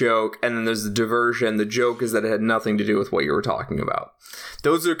up for a joke, and then there's the diversion. The joke is that it had nothing to do with what you were talking about.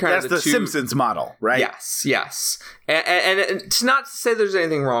 Those are kind of the two... Simpsons model, right? Yes. And it's not to say there's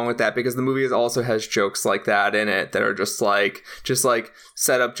anything wrong with that, because the movie also has jokes like that in it that are just like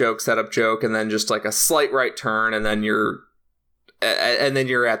set up joke, and then just like a slight right turn, and then you're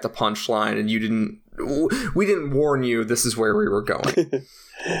at the punchline, and we didn't warn you this is where we were going.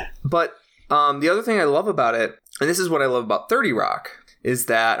 But the other thing I love about it, and this is what I love about 30 Rock, is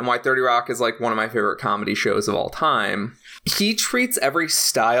that, and why 30 Rock is like one of my favorite comedy shows of all time, he treats every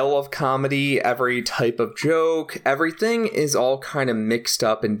style of comedy, every type of joke, everything is all kind of mixed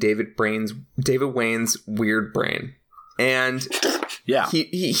up in David Wayne's weird brain. And yeah,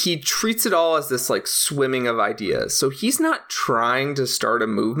 he treats it all as this like swimming of ideas. So he's not trying to start a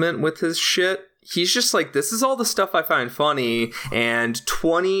movement with his shit. He's just like, this is all the stuff I find funny, and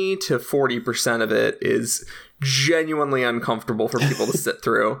 20 to 40% of it is genuinely uncomfortable for people to sit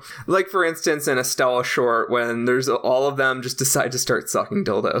through. Like, for instance, in a Stella short, when there's all of them just decide to start sucking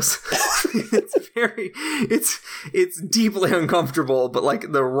dildos. It's deeply uncomfortable, but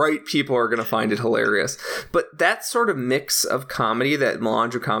like the right people are going to find it hilarious. But that sort of mix of comedy, that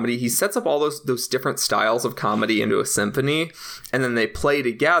melange of comedy, he sets up all those different styles of comedy into a symphony, and then they play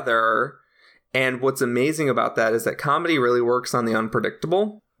together. And what's amazing about that is that comedy really works on the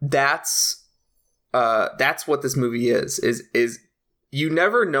unpredictable. That's what this movie is you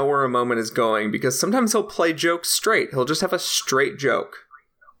never know where a moment is going, because sometimes he'll play jokes straight. He'll just have a straight joke.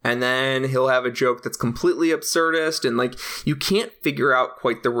 And then he'll have a joke that's completely absurdist, and like you can't figure out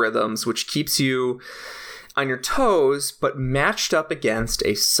quite the rhythms, which keeps you on your toes, but matched up against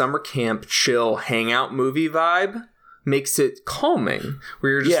a summer camp chill hangout movie vibe makes it calming,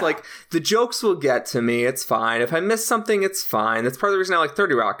 where you're just like, the jokes will get to me, it's fine. If I miss something, it's fine. That's part of the reason I like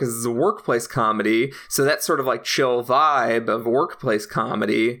 30 Rock, because it's a workplace comedy, so that sort of like chill vibe of workplace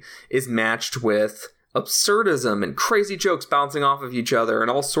comedy is matched with absurdism and crazy jokes bouncing off of each other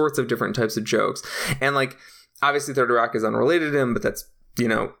and all sorts of different types of jokes. And like, obviously 30 Rock is unrelated to him, but that's,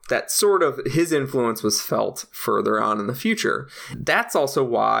 that sort of his influence was felt further on in the future. That's also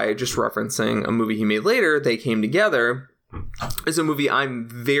why, just referencing a movie he made later, They Came Together, is a movie I'm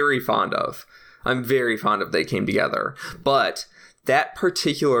very fond of. I'm very fond of They Came Together. But that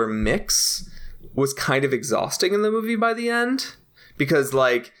particular mix was kind of exhausting in the movie by the end, because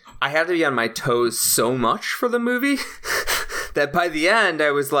like I had to be on my toes so much for the movie that by the end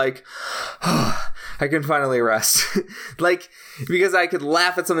I was like, oh, I can finally rest. Like, because I could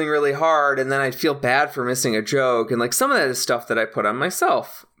laugh at something really hard and then I'd feel bad for missing a joke. And like, some of that is stuff that I put on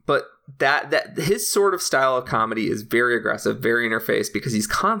myself. But that his sort of style of comedy is very aggressive, very in your face, because he's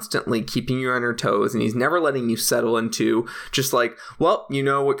constantly keeping you on your toes, and he's never letting you settle into just like, well, you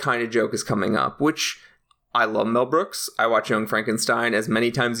know what kind of joke is coming up, which I love Mel Brooks. I watch Young Frankenstein as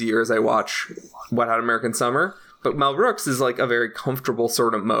many times a year as I watch Wet Hot American Summer. But Mel Brooks is like a very comfortable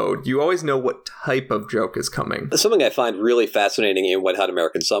sort of mode. You always know what type of joke is coming. Something I find really fascinating in Wet Hot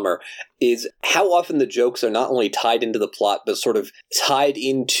American Summer is how often the jokes are not only tied into the plot, but sort of tied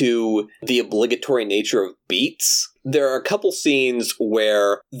into the obligatory nature of beats. There are a couple scenes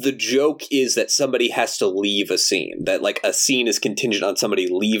where the joke is that somebody has to leave a scene, that like a scene is contingent on somebody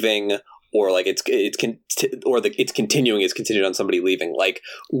leaving, or like it's continuing is contingent on somebody leaving. Like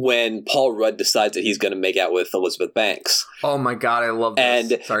when Paul Rudd decides that he's going to make out with Elizabeth Banks. Oh my god, I love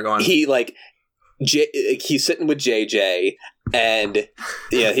this. And sorry, go on. He like he's sitting with JJ, and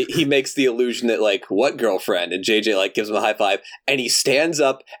yeah, he makes the illusion that like, what girlfriend? And JJ like gives him a high five, and he stands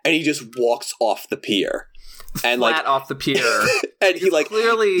up and he just walks off the pier. And flat like off the pier, and he like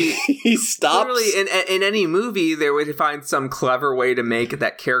clearly he stops. Clearly, in any movie, they would find some clever way to make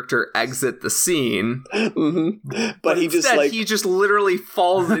that character exit the scene. Mm-hmm. But he instead, he just literally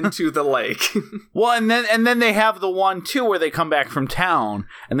falls into the lake. Well, and then they have the one too where they come back from town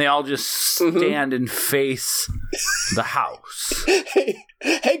and they all just stand and face the house.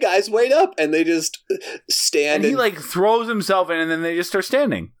 hey guys, wait up, and they just stand. And he like throws himself in, and then they just start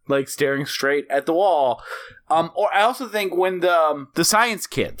standing, like staring straight at the wall. Or I also think when the science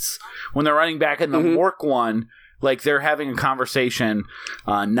kids, when they're running back in the Mork one, like they're having a conversation,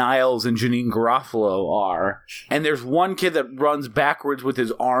 Niles and Janine Garofalo are, and there's one kid that runs backwards with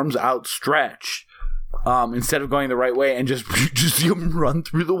his arms outstretched. Instead of going the right way, and just see him run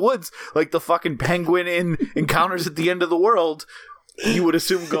through the woods like the fucking penguin in Encounters at the End of the World. You would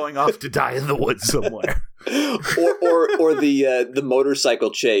assume going off to die in the woods somewhere. or the motorcycle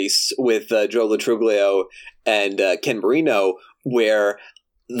chase with Joe Lo Truglio and Ken Marino, where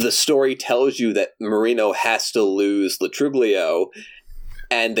the story tells you that Marino has to lose Lo Truglio,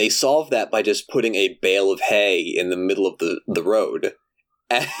 and they solve that by just putting a bale of hay in the middle of the road.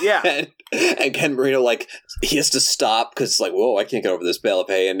 And Ken Marino, like, he has to stop because it's like, whoa, I can't get over this bale of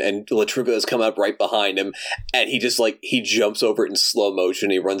hay, and Lo Truglio's come up right behind him, and he just like he jumps over it in slow motion.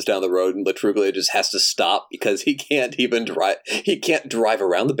 He runs down the road, and Lo Truglio just has to stop because he can't even drive. He can't drive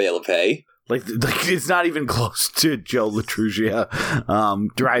around the bale of hay. Like it's not even close to Joe Lo Truglio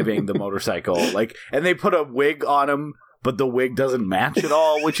driving the motorcycle. Like, and they put a wig on him, but the wig doesn't match at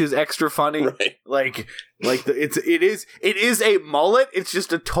all, which is extra funny. Right. It is a mullet. It's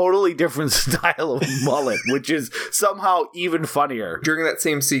just a totally different style of mullet, which is somehow even funnier. During that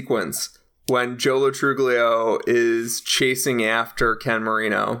same sequence, when Joe Lo Truglio is chasing after Ken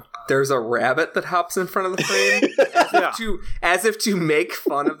Marino, there's a rabbit that hops in front of the frame as if to make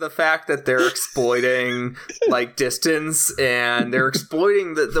fun of the fact that they're exploiting like distance, and they're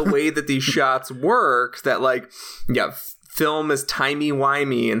exploiting the way that these shots work, that like, film is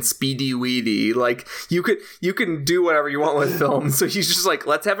timey-wimey and speedy-weedy. Like, you can do whatever you want with film. So he's just like,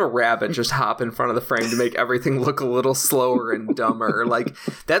 let's have a rabbit just hop in front of the frame to make everything look a little slower and dumber. Like,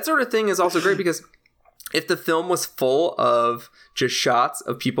 that sort of thing is also great because if the film was full of just shots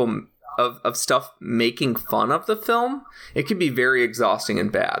of people of stuff making fun of the film, it can be very exhausting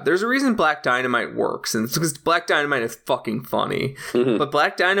and bad. There's a reason Black Dynamite works, and it's because Black Dynamite is fucking funny. But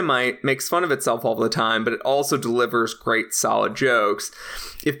Black Dynamite makes fun of itself all the time, but it also delivers great, solid jokes.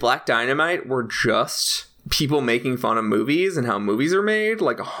 If Black Dynamite were just people making fun of movies and how movies are made,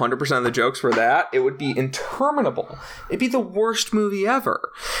 like 100% of the jokes were that, it would be interminable. It'd be the worst movie ever.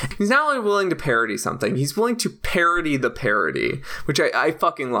 He's not only willing to parody something, he's willing to parody the parody, which I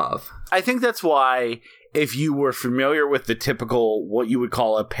fucking love. I think that's why, if you were familiar with the typical, what you would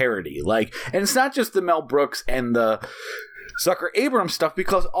call a parody, like, and it's not just the Mel Brooks and the Zucker Abrams stuff,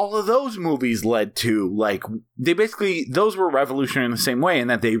 because all of those movies led to, like, those were revolutionary in the same way in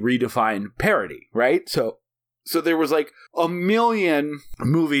that they redefined parody, right? So there was like a million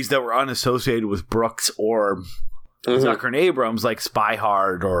movies that were unassociated with Brooks or Zucker and Abrams, like Spy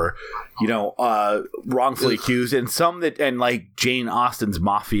Hard or, Wrongfully Accused, and some that, and like Jane Austen's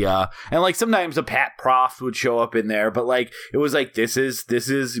Mafia, and like sometimes a Pat Proft would show up in there, but like it was like this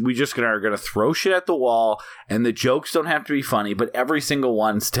is we just are gonna throw shit at the wall, and the jokes don't have to be funny, but every single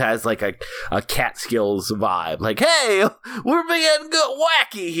one has like a Catskills vibe, like, hey, we're being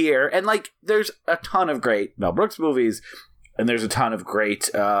wacky here, and like there's a ton of great Mel Brooks movies. And there's a ton of great,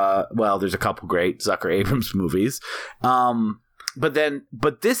 there's a couple great Zucker Abrams movies. But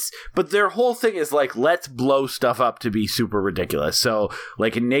their whole thing is like, let's blow stuff up to be super ridiculous. So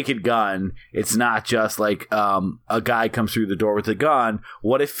like in Naked Gun, it's not just like a guy comes through the door with a gun.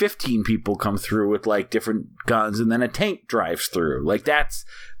 What if 15 people come through with like different guns and then a tank drives through? Like that's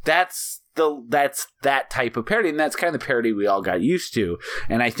that type of parody, and that's kind of the parody we all got used to.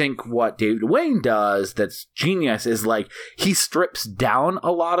 And I think what David Wayne does that's genius is like he strips down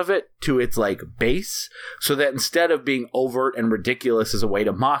a lot of it to its like base, so that instead of being overt and ridiculous as a way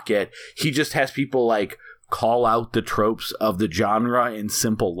to mock it, he just has people like call out the tropes of the genre in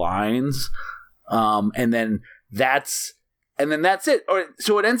simple lines, and then that's it.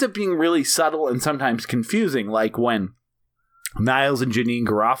 So it ends up being really subtle and sometimes confusing, like when Niles and Janine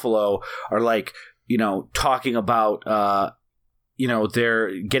Garofalo are like, talking about,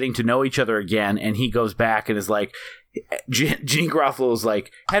 they're getting to know each other again, and he goes back and is like, Janine Garofalo is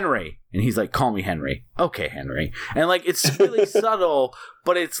like, Henry, and he's like, call me Henry. Okay, Henry. And like, it's really subtle,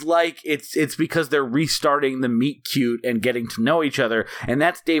 but it's like, it's because they're restarting the meet cute and getting to know each other, and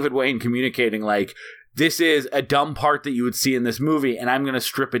that's David Wayne communicating like, this is a dumb part that you would see in this movie, and I'm going to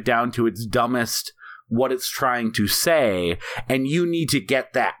strip it down to its dumbest, what it's trying to say, and you need to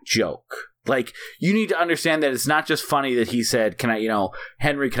get that joke. Like, you need to understand that it's not just funny that he said,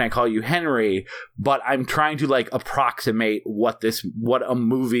 Henry, can I call you Henry? But I'm trying to like approximate what a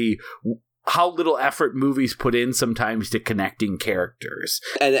movie, how little effort movies put in sometimes to connecting characters.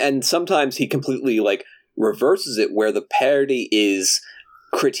 And sometimes he completely like reverses it, where the parody is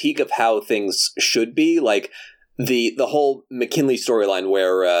critique of how things should be, like the whole McKinley storyline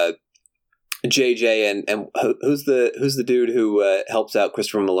where JJ and who's the dude who helps out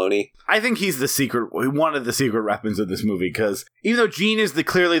Christopher Maloney? I think he's one of the secret weapons of this movie, because even though Gene is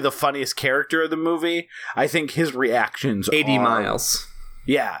clearly the funniest character of the movie, I think his reactions 80 Miles.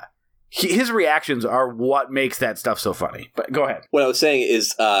 Yeah. His reactions are what makes that stuff so funny. But go ahead. What I was saying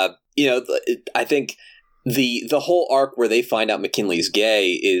is, I think the whole arc where they find out McKinley's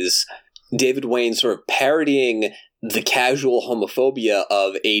gay is David Wayne sort of parodying the casual homophobia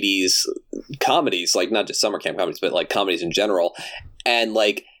of 80s comedies, like not just summer camp comedies, but like comedies in general. And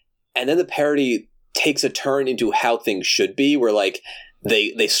then the parody takes a turn into how things should be, where like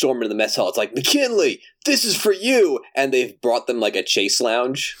they storm into the mess hall. It's like, McKinley, this is for you. And they've brought them like a chase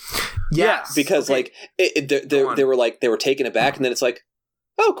lounge. Yes. Because okay. they were taken aback, and then it's like,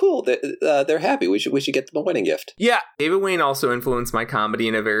 oh, cool. They're happy. We should get them a wedding gift. Yeah. David Wayne also influenced my comedy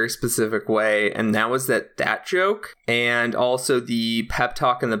in a very specific way, and that was that joke, and also the pep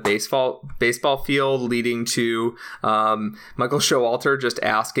talk in the baseball field leading to Michael Showalter just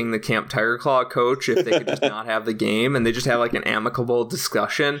asking the Camp Tiger Claw coach if they could just not have the game, and they just have like an amicable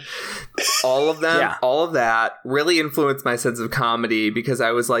discussion. All of that really influenced my sense of comedy, because I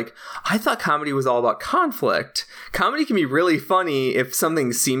was like, I thought comedy was all about conflict. Comedy can be really funny if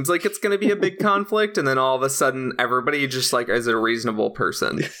something seems like it's going to be a big conflict, and then all of a sudden everybody just like is a reasonable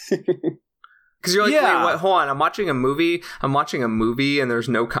person. Because you're like, wait, what? Hold on, I'm watching a movie, and there's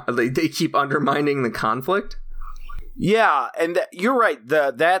no they keep undermining the conflict. Yeah, and you're right.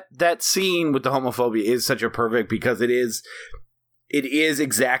 That scene with the homophobia is such a perfect, because it is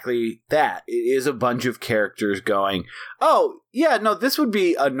exactly that. It is a bunch of characters going, oh yeah, no, this would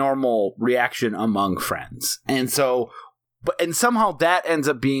be a normal reaction among friends, and somehow that ends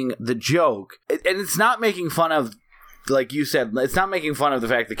up being the joke. And it's not making fun of, like you said, it's not making fun of the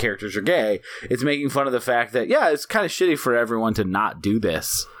fact that characters are gay. It's making fun of the fact that, yeah, it's kind of shitty for everyone to not do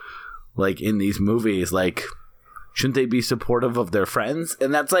this. Like, in these movies, like, shouldn't they be supportive of their friends?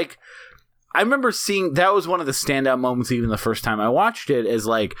 And that's like, I remember seeing, that was one of the standout moments even the first time I watched it, is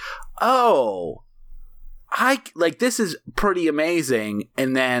like, oh, this is pretty amazing.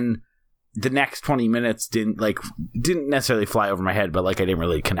 And then the next 20 minutes didn't necessarily fly over my head, but like I didn't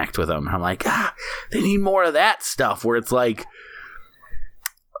really connect with them. I'm like, they need more of that stuff where it's like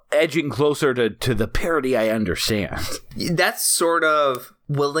edging closer to the parody I understand. That sort of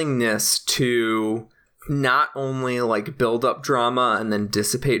willingness to not only like build up drama and then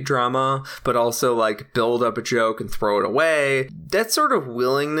dissipate drama, but also like build up a joke and throw it away. That sort of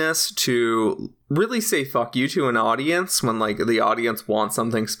willingness to really say fuck you to an audience when like the audience wants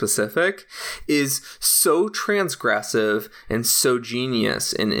something specific is so transgressive and so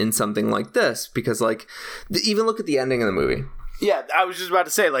genius in something like this, because like even look at the ending of the movie. Yeah, I was just about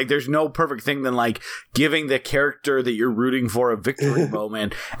to say, like, there's no perfect thing than, like, giving the character that you're rooting for a victory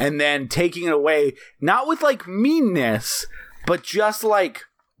moment and then taking it away, not with, like, meanness, but just, like,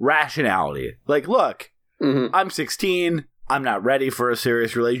 rationality. Like, look, I'm 16. I'm not ready for a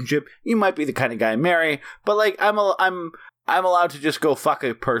serious relationship. You might be the kind of guy I marry, but, like, I'm allowed to just go fuck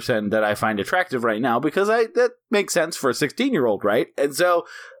a person that I find attractive right now because that makes sense for a 16-year-old, right? And so,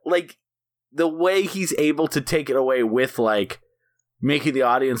 like, the way he's able to take it away with, like, making the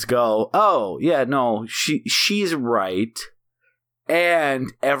audience go, oh, yeah, no, she's right.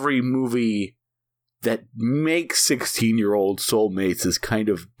 And every movie that makes 16-year-old soulmates is kind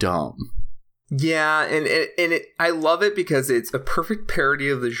of dumb. Yeah, and I love it because it's a perfect parody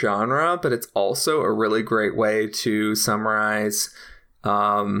of the genre, but it's also a really great way to summarize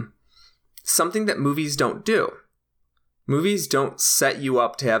something that movies don't do. Movies don't set you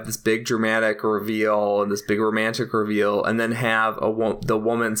up to have this big dramatic reveal and this big romantic reveal and then have the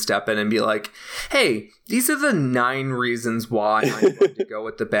woman step in and be like, hey, these are the 9 reasons why I'm going to go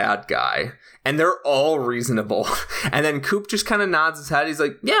with the bad guy. And they're all reasonable. And then Coop just kind of nods his head. He's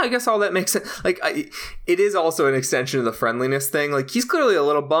like, yeah, I guess all that makes sense. Like, it is also an extension of the friendliness thing. Like, he's clearly a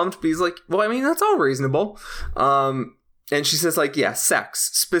little bummed, but he's like, well, I mean, that's all reasonable. And she says, like, yeah,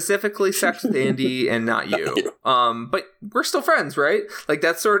 specifically sex with Andy and not you. But we're still friends, right? Like,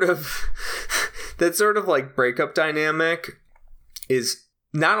 that sort of like breakup dynamic is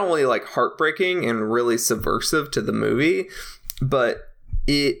not only like heartbreaking and really subversive to the movie, but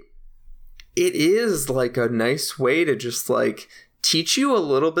it is like a nice way to just like teach you a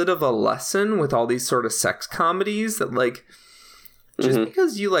little bit of a lesson with all these sort of sex comedies that like, just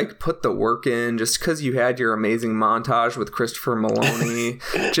because you like put the work in, just because you had your amazing montage with Christopher Maloney,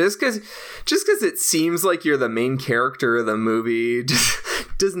 just because it seems like you're the main character of the movie,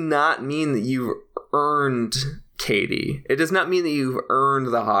 does not mean that you've earned Katie. It does not mean that you've earned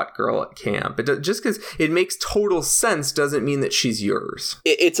the hot girl at camp. Just because it makes total sense doesn't mean that she's yours.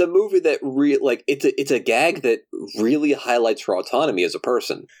 It's a movie that it's a gag that really highlights her autonomy as a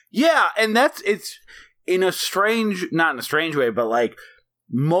person. Yeah, and it's in a strange, not in a strange way, but like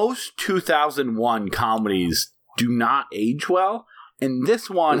most 2001 comedies do not age well, and this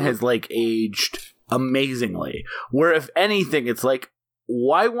one has like aged amazingly. Where if anything, it's like,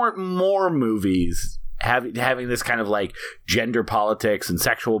 why weren't more movies having this kind of like gender politics and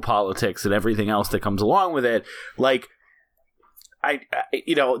sexual politics and everything else that comes along with it? Like, I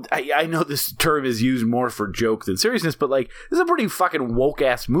know this term is used more for joke than seriousness, but like, this is a pretty fucking woke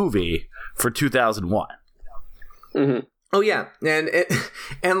ass movie for 2001. Mm-hmm. Oh yeah,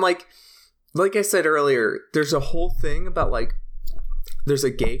 and like I said earlier, there's a whole thing about like, there's a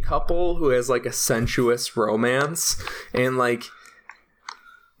gay couple who has like a sensuous romance, and like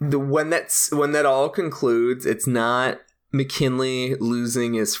when that all concludes, it's not McKinley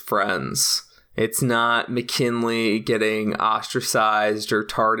losing his friends. It's not McKinley getting ostracized or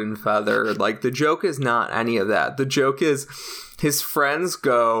tarred and feathered. Like, the joke is not any of that. The joke is his friends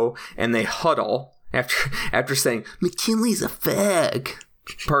go and they huddle after saying, McKinley's a fag.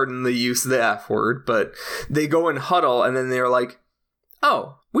 Pardon the use of the F word, but they go and huddle, and then they're like,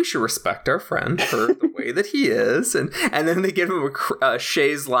 oh, we should respect our friend for the way that he is. And then they give him a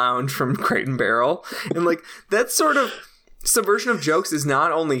chaise lounge from Crate and Barrel. And like, that sort of subversion of jokes is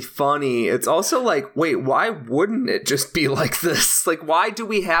not only funny, it's also like, wait, why wouldn't it just be like this? Like, why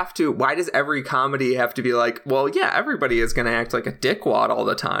does every comedy have to be like, well, yeah, everybody is going to act like a dickwad all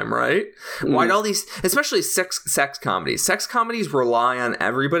the time, right? Why do all these, especially sex comedies rely on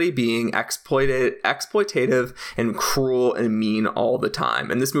everybody being exploitative and cruel and mean all the time.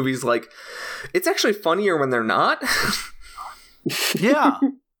 And this movie's like, it's actually funnier when they're not. Yeah,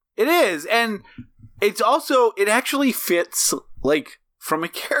 it is. And it's also, it actually fits, like, from a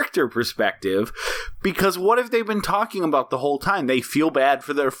character perspective, because what have they been talking about the whole time? They feel bad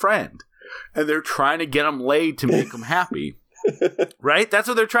for their friend, and they're trying to get him laid to make him happy. Right? That's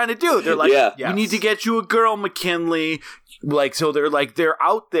what they're trying to do. They're like, we need to get you a girl, McKinley. Like, so they're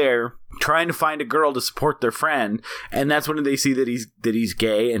out there trying to find a girl to support their friend, and that's when they see that he's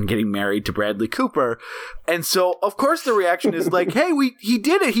gay and getting married to Bradley Cooper. And so of course the reaction is like, hey, he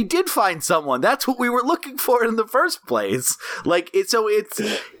did it. He did find someone. That's what we were looking for in the first place. Like, it's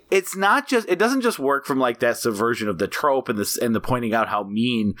not just, it doesn't just work from like that subversion of the trope and the pointing out how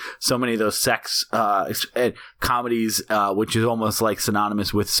mean so many of those sex comedies, which is almost like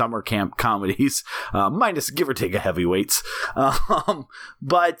synonymous with summer camp comedies, minus give or take a heavyweights.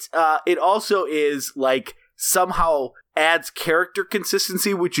 But it also is like somehow adds character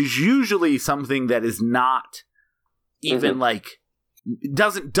consistency, which is usually something that is not even like,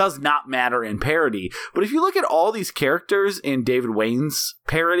 does not matter in parody. But if you look at all these characters in David Wayne's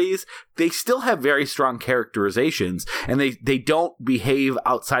parodies, they still have very strong characterizations, and they don't behave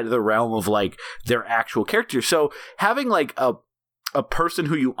outside of the realm of like their actual characters. So having like a person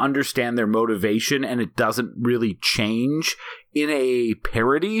who you understand their motivation and it doesn't really change in a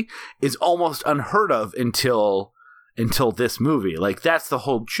parody is almost unheard of until this movie. Like, that's the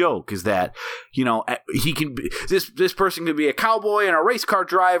whole joke, is that, you know, he can be, this person could be a cowboy and a race car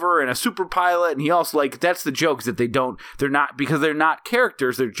driver and a super pilot, and he also, like, that's the joke, is that they're not because they're not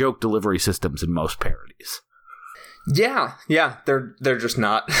characters, they're joke delivery systems in most parodies. Yeah, they're just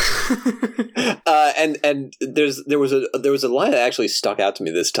not. And there was a line that actually stuck out to me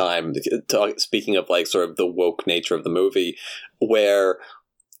this time, speaking of like sort of the woke nature of the movie, where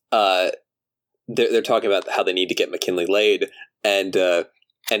they're talking about how they need to get McKinley laid, and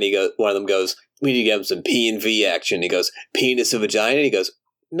he goes, one of them goes, we need to get him some P&V action. He goes, penis of vagina? And he goes,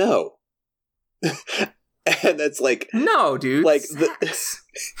 no. And that's like, no, dude. Like,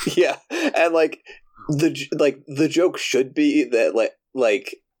 yeah, and like the joke should be that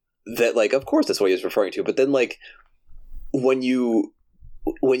like of course that's what he's referring to, but then like when you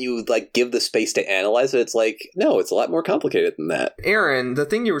like give the space to analyze it, it's like, no, it's a lot more complicated than that. Aaron, the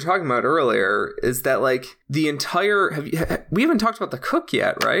thing you were talking about earlier is that like the entire we haven't talked about the cook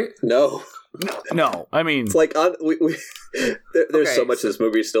yet, right? No, I mean, it's like there's so much of this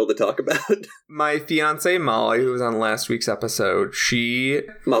movie still to talk about. My fiance Molly, who was on last week's episode, she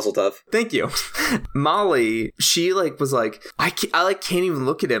Mazel tov. Thank you. Molly, she like was like, I can't even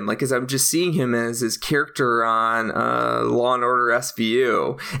look at him, like, because I'm just seeing him as his character on Law and Order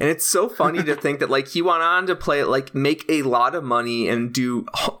SVU, and it's so funny to think that like he went on to play, like, make a lot of money and do,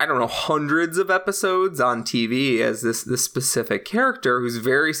 I don't know, hundreds of episodes on TV as this specific character who's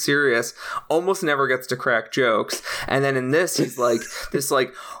very serious, almost never gets to crack jokes, and then in this he's like this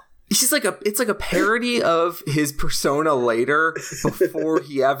like it's like a parody of his persona later before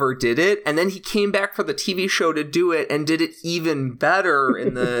he ever did it, and then he came back for the TV show to do it and did it even better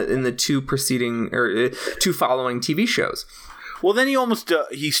in the two following TV shows. Well, then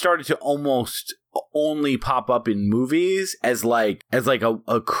he started to almost only pop up in movies as like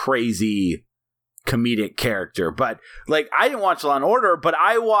a crazy comedic character. But like, I didn't watch Law and Order, but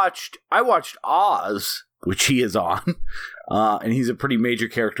I watched Oz, which he is on, and he's a pretty major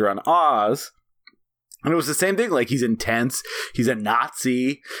character on Oz. And it was the same thing. Like, he's intense. He's a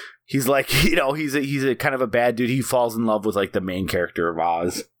Nazi. He's like, you know, he's a kind of a bad dude. He falls in love with like the main character of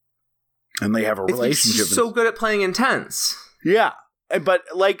Oz, and they have a relationship. He's so good at playing intense. Yeah. But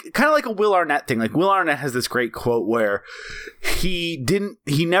like, kind of like a Will Arnett thing. Like, Will Arnett has this great quote where he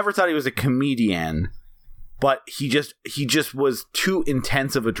never thought he was a comedian, but he just was too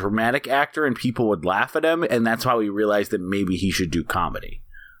intense of a dramatic actor, and people would laugh at him, and that's how he realized that maybe he should do comedy.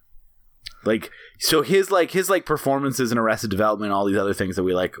 Like, so his performances in Arrested Development, all these other things that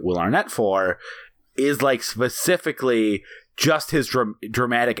we like Will Arnett for, is like specifically just his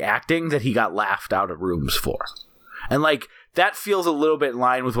dramatic acting that he got laughed out of rooms for. And like, that feels a little bit in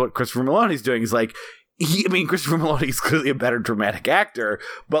line with what Christopher Meloni's doing. He's like, Christopher Meloni is clearly a better dramatic actor,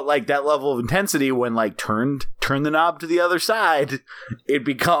 but like that level of intensity, when like turn the knob to the other side, it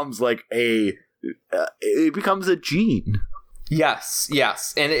becomes like it becomes a gene. Yes,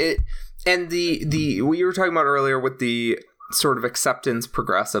 and the what you were talking about earlier with the sort of acceptance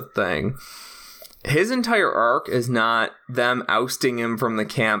progressive thing. His entire arc is not them ousting him from the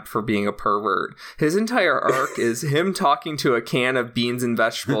camp for being a pervert. His entire arc is him talking to a can of beans and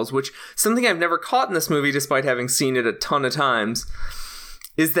vegetables, which something I've never caught in this movie, despite having seen it a ton of times,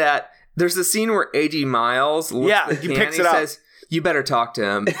 is that there's a scene where A.G. Miles looks at the can, picks and it he up. says, "You better talk to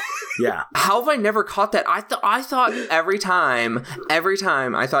him." Yeah. How have I never caught that? I thought every time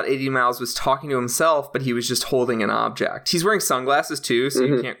I thought A.D. Miles was talking to himself, but he was just holding an object. He's wearing sunglasses too, so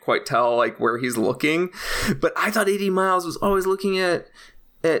you can't quite tell like where he's looking. But I thought A.D. Miles was always looking at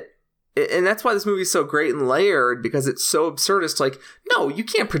and that's why this movie is so great and layered, because it's so absurdist. Like, no, you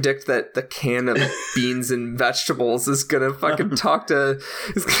can't predict that the can of beans and vegetables is gonna fucking talk to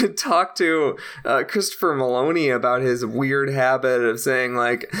Christopher Meloni about his weird habit of saying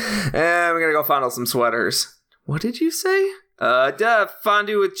like, I'm gonna go fondle some sweaters. What did you say?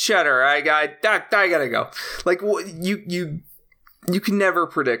 Fondue with cheddar. I gotta go. Like, you can never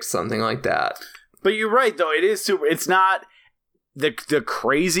predict something like that. But you're right, though. It is super. It's not the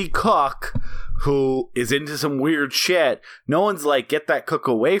crazy cook who is into some weird shit. No one's like, get that cook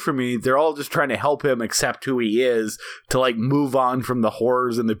away from me. They're all just trying to help him accept who he is, to like move on from the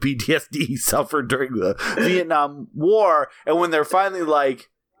horrors and the PTSD he suffered during the Vietnam War. And when they're finally like,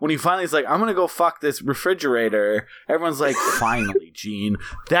 when he finally is like, I'm gonna go fuck this refrigerator, everyone's like, finally, Gene,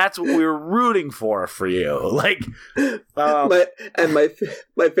 that's what we were rooting for you. Like, my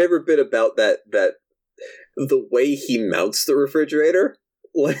favorite bit about that the way he mounts the refrigerator,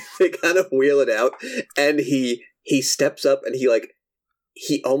 like they kind of wheel it out, and he steps up and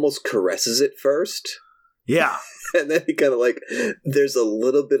he almost caresses it first. Yeah. And then he kind of like, there's a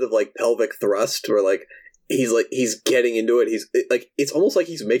little bit of like pelvic thrust where like he's getting into it. He's like, it's almost like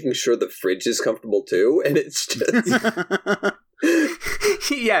he's making sure the fridge is comfortable too, and it's just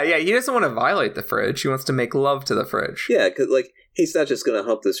yeah, he doesn't want to violate the fridge. He wants to make love to the fridge. Yeah, because like he's not just gonna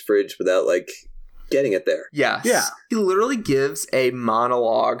hump this fridge without like getting it there. Yes. Yeah. He literally gives a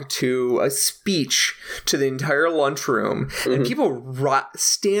monologue to a speech to the entire lunchroom, and people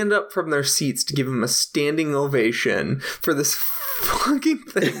stand up from their seats to give him a standing ovation for this fucking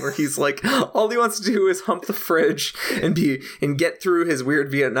thing where he's like, all he wants to do is hump the fridge and get through his weird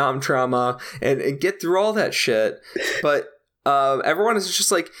Vietnam trauma and get through all that shit. But everyone is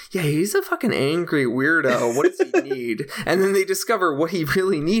just like, yeah, he's a fucking angry weirdo. What does he need? And then they discover what he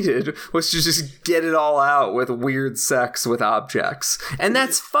really needed was to just get it all out with weird sex with objects. And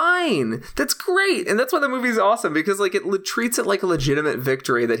that's fine. That's great. And that's why the movie's awesome, because like it treats it like a legitimate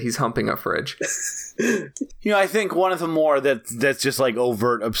victory that he's humping a fridge. You know, I think one of the more that's just like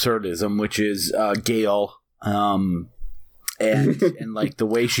overt absurdism, which is Gail, and like the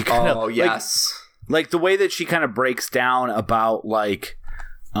way she kind of yes. Like the way that she kind of breaks down about like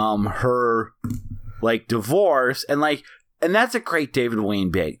her like divorce, and that's a great David Wayne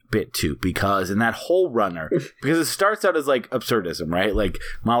bit too, because in that whole runner, because it starts out as like absurdism, right? Like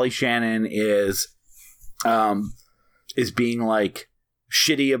Molly Shannon is being like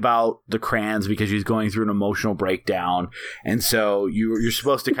shitty about the Crans because she's going through an emotional breakdown, and so you're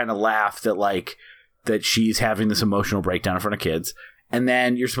supposed to kind of laugh that like that she's having this emotional breakdown in front of kids, and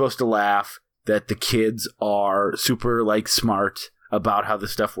then you're supposed to laugh that the kids are super like smart about how the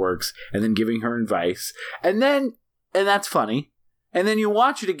stuff works, and then giving her advice, and that's funny. And then you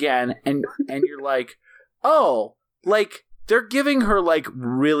watch it again, and you're like, oh, like they're giving her like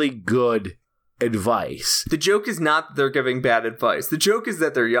really good advice. The joke is not that they're giving bad advice. The joke is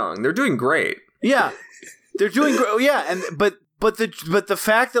that they're young. They're doing great. Yeah, they're doing great. Yeah, and but the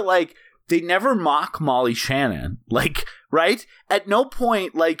fact that like they never mock Molly Shannon, like, right? At no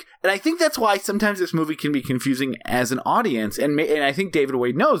point, like, and I think that's why sometimes this movie can be confusing as an audience, and I think David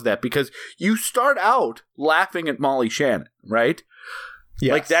Wade knows that, because you start out laughing at Molly Shannon, right?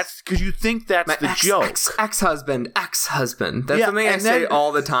 Yes. Like, that's because you think that's my the joke. Ex-husband. That's something I say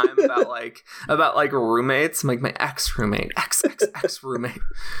all the time about roommates. I'm like, my ex-roommate, ex-roommate.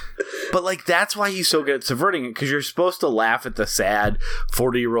 But like, that's why he's so good at subverting it, because you're supposed to laugh at the sad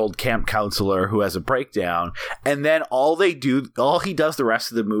 40-year-old camp counselor who has a breakdown, and then all he does the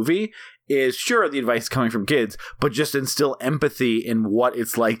rest of the movie is, sure, the advice coming from kids, but just instill empathy in what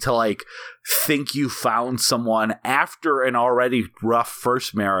it's like to like think you found someone after an already rough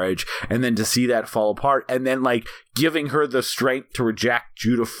first marriage, and then to see that fall apart, and then like giving her the strength to reject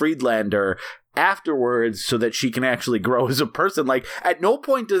Judah Friedlander afterwards so that she can actually grow as a person. Like, at no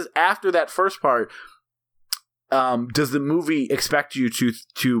point does, after that first part, does the movie expect you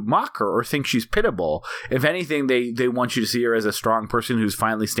to mock her or think she's pitiable. If anything, they want you to see her as a strong person who's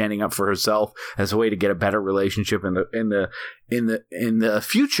finally standing up for herself as a way to get a better relationship in the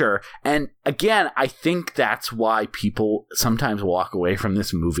future. And again, I think that's why people sometimes walk away from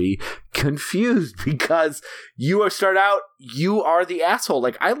this movie confused, because you are the asshole.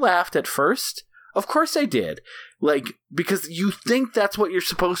 Like, I laughed at first. Of course I did. Like, because you think that's what you're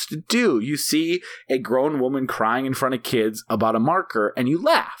supposed to do. You see a grown woman crying in front of kids about a marker, and you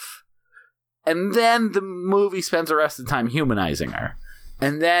laugh. And then the movie spends the rest of the time humanizing her.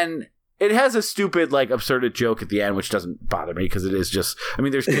 And then it has a stupid, like, absurd joke at the end, which doesn't bother me, because it is just, I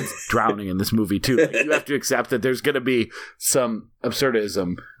mean, there's kids drowning in this movie, too. Like, you have to accept that there's going to be some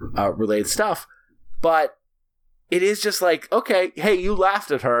absurdism related stuff. But it is just like, okay, hey, you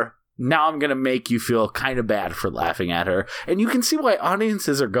laughed at her. Now I'm going to make you feel kind of bad for laughing at her. And you can see why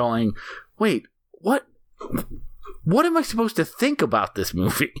audiences are going, wait, what am I supposed to think about this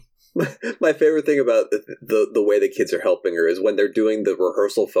movie? My favorite thing about the way the kids are helping her is when they're doing the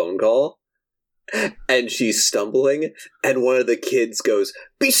rehearsal phone call and she's stumbling and one of the kids goes,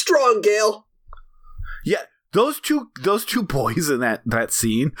 "Be strong, Gail." Yeah. Those two boys in that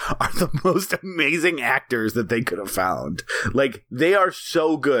scene are the most amazing actors that they could have found. Like, they are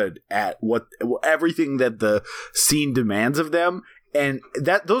so good at everything that the scene demands of them, and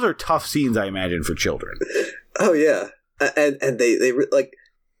those are tough scenes, I imagine, for children. Oh yeah, and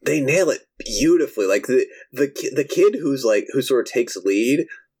they nail it beautifully. Like the kid who sort of takes lead,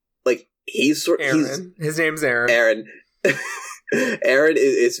 like his name's Aaron. Aaron. Aaron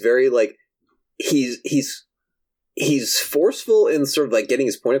is very like he's forceful in sort of like getting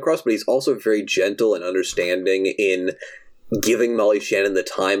his point across, but he's also very gentle and understanding in giving Molly Shannon the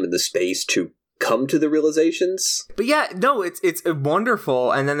time and the space to come to the realizations. But yeah, no, it's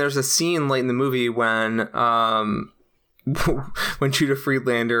wonderful. And then there's a scene late in the movie when Judah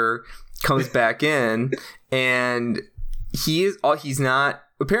Friedlander comes back in, and he's not.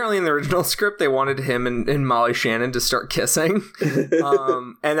 Apparently, in the original script, they wanted him and Molly Shannon to start kissing.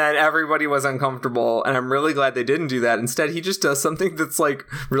 And then everybody was uncomfortable. And I'm really glad they didn't do that. Instead, he just does something that's like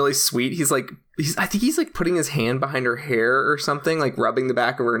really sweet. I think he's like putting his hand behind her hair or something, like rubbing the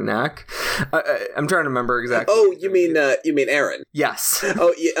back of her neck. I'm trying to remember exactly. Oh, you mean Aaron? Yes.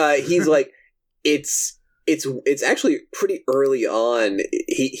 Oh, he's like, it's actually pretty early on.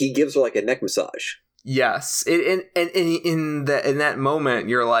 He gives her like a neck massage. Yes, and in that moment,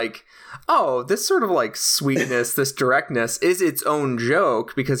 you're like, oh, this sort of like sweetness, this directness is its own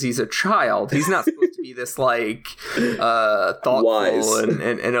joke because he's a child. He's not supposed to be this like thoughtful wise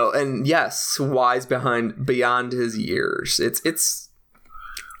and yes, wise beyond his years. It's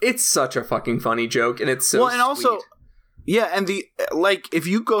such a fucking funny joke, and it's so and also, yeah, and the like if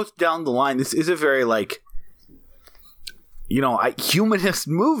you go down the line, this is a very like humanist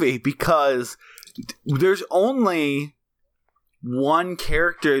movie because there's only one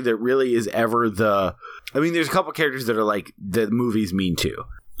character that really is ever there's a couple characters that are like the movie's mean to.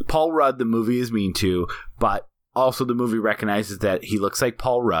 Paul Rudd, the movie is mean to, but also the movie recognizes that he looks like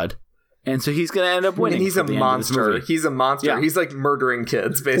Paul Rudd, and so he's going to end up winning. And he's a monster. He's a monster. Yeah. He's like murdering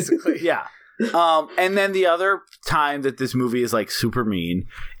kids, basically. Yeah. And then the other time that this movie is like super mean,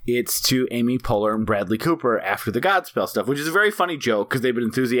 it's to Amy Poehler and Bradley Cooper after the Godspell stuff, which is a very funny joke because they've been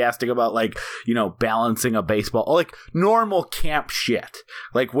enthusiastic about like, you know, balancing a baseball, like normal camp shit.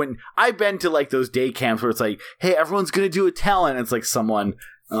 Like when I've been to like those day camps where it's like, hey, everyone's going to do a talent. It's like someone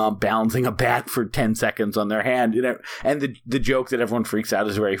balancing a bat for 10 seconds on their hand, you know, and the joke that everyone freaks out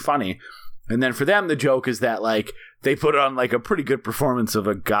is very funny. And then for them, the joke is that, like, they put on, like, a pretty good performance of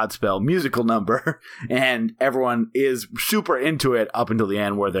a Godspell musical number, and everyone is super into it up until the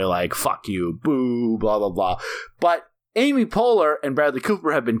end where they're like, fuck you, boo, blah, blah, blah. But Amy Poehler and Bradley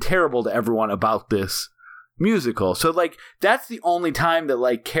Cooper have been terrible to everyone about this musical. So, like, that's the only time that,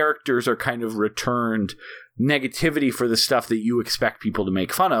 like, characters are kind of returned negativity for the stuff that you expect people to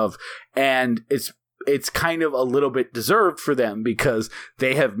make fun of. And it's kind of a little bit deserved for them because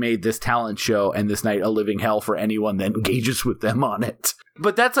they have made this talent show and this night a living hell for anyone that engages with them on it.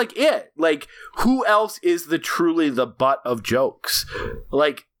 But that's like it. Like, who else is truly the butt of jokes?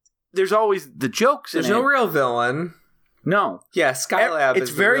 Like, there's always the jokes. There's no real villain. No. Yeah, Skylab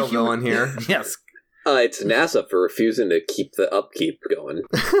is the real villain here. Yes. It's NASA for refusing to keep the upkeep going.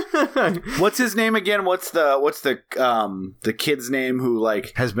 What's his name again? What's the kid's name who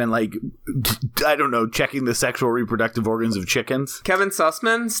like has been like, I don't know, checking the sexual reproductive organs of chickens? Kevin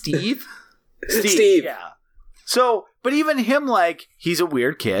Sussman? Steve? Steve. Yeah. So, but even him, like, he's a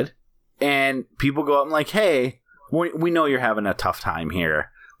weird kid, and people go up and like, hey, we know you're having a tough time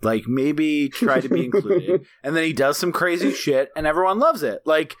here. Like, maybe try to be included. And then he does some crazy shit, and everyone loves it.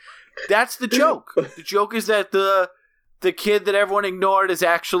 Like, that's the joke. The joke is that the kid that everyone ignored is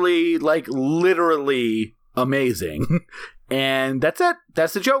actually, like, literally amazing. And that's it.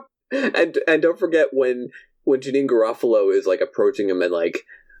 That's the joke. And don't forget when Janeane Garofalo is, like, approaching him and, like,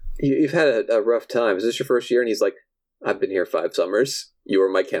 you've had a rough time. Is this your first year? And he's like, I've been here 5 summers. You were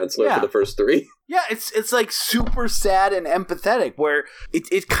my counselor for the first 3. Yeah, it's like super sad and empathetic, where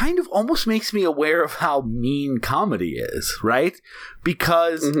it kind of almost makes me aware of how mean comedy is, right?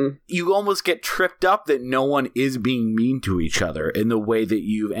 Because you almost get tripped up that no one is being mean to each other in the way that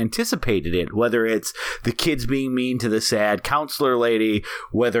you've anticipated it, whether it's the kids being mean to the sad counselor lady,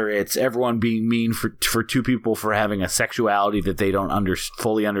 whether it's everyone being mean for 2 people for having a sexuality that they don't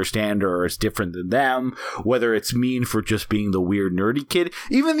fully understand or is different than them, whether it's mean for just being the weird nerdy kid.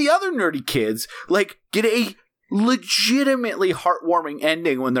 Even the other nerdy kids, like, get a legitimately heartwarming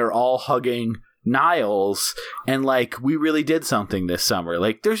ending when they're all hugging Niles and like, we really did something this summer.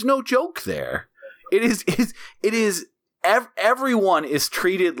 Like, there's no joke there. It is everyone is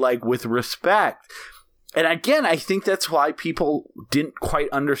treated like with respect. And again, I think that's why people didn't quite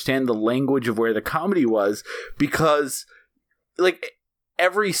understand the language of where the comedy was, because like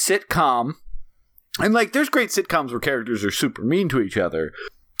every sitcom, and like there's great sitcoms where characters are super mean to each other.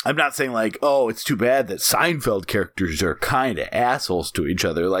 I'm not saying like, oh, it's too bad that Seinfeld characters are kind of assholes to each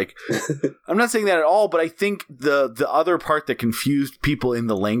other. Like, I'm not saying that at all, but I think the other part that confused people in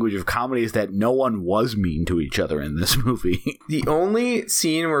the language of comedy is that no one was mean to each other in this movie. The only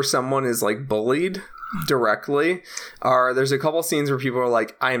scene where someone is like bullied directly there's a couple scenes where people are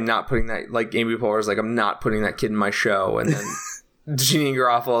like, I am not putting that, like Amy Poehler is like, I'm not putting that kid in my show, and then Janeane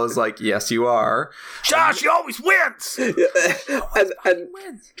Garofalo is like, yes, you are. Josh, he always wins! And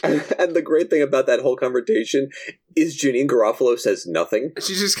the great thing about that whole conversation is Janeane Garofalo says nothing.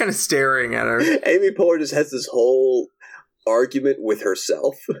 She's just kind of staring at her. Amy Poehler just has this whole argument with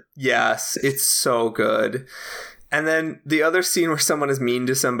herself. Yes, it's so good. And then the other scene where someone is mean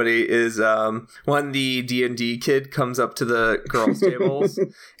to somebody is when the D&D kid comes up to the girls' tables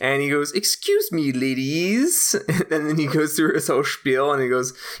and he goes, "Excuse me, ladies," and then he goes through his whole spiel and he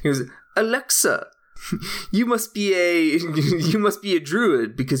goes, "Alexa, you must be a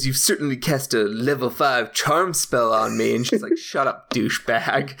druid because you've certainly cast a level 5 charm spell on me." And she's like, "Shut up,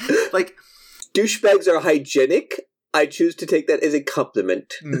 douchebag!" Like, douchebags are hygienic. I choose to take that as a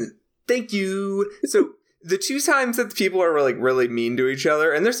compliment. Thank you. So. The 2 times that the people are like really mean to each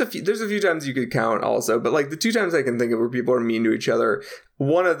other, and there's a few times you could count also, but like the 2 times I can think of where people are mean to each other,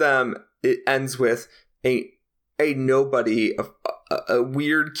 one of them, it ends with a nobody, a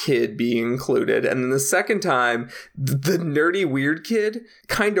weird kid being included, and then the second time, the nerdy weird kid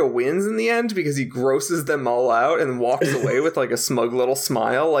kind of wins in the end because he grosses them all out and walks away with like a smug little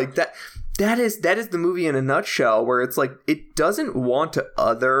smile. Like that is the movie in a nutshell, where it's like it doesn't want to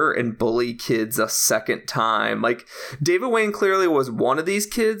other and bully kids a second time. Like, David Wayne clearly was one of these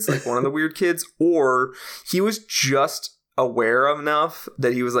kids, like one of the weird kids, or he was just aware enough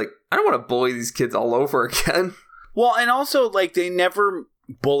that he was like, I don't want to bully these kids all over again. Well, and also, like, they never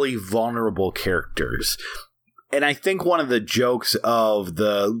bully vulnerable characters. And I think one of the jokes of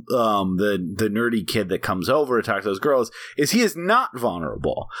the nerdy kid that comes over to talk to those girls is he is not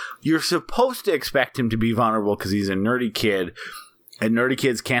vulnerable. You're supposed to expect him to be vulnerable because he's a nerdy kid, and nerdy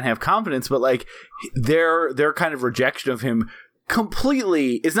kids can't have confidence. But like their kind of rejection of him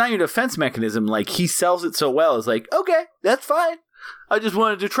completely is not even a defense mechanism. Like he sells it so well. It's like, okay, that's fine. I just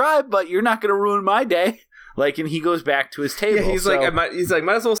wanted to try, but you're not going to ruin my day. Like, and he goes back to his table. Yeah, he's like, might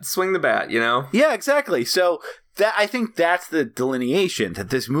as well swing the bat, you know? Yeah, exactly. So that I think that's the delineation, that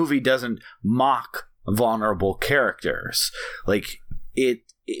this movie doesn't mock vulnerable characters. Like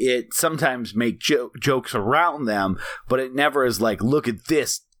it sometimes make jokes around them, but it never is like, look at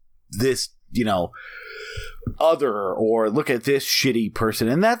this, you know, other, or look at this shitty person.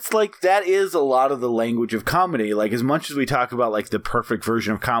 And that's like, that is a lot of the language of comedy. Like, as much as we talk about like the perfect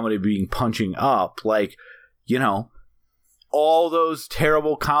version of comedy being punching up, like, you know, all those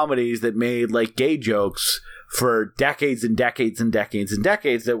terrible comedies that made like gay jokes for decades and decades and decades and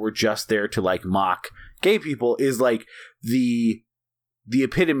decades that were just there to like mock gay people is like the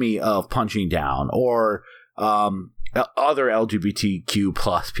epitome of punching down, or other LGBTQ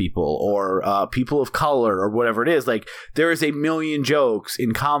plus people, or people of color, or whatever it is. Like, there is a million jokes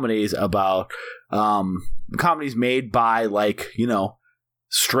in comedies about comedies made by like, you know,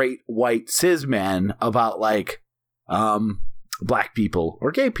 straight white cis men about like black people or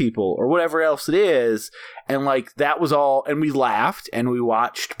gay people or whatever else it is. And like, that was all, and we laughed, and we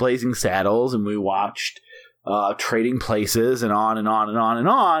watched Blazing Saddles, and we watched Trading Places, and on and on and on and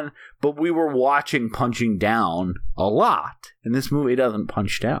on, but we were watching punching down a lot, and this movie doesn't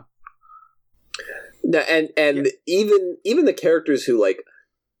punch down. No, and even the characters who like,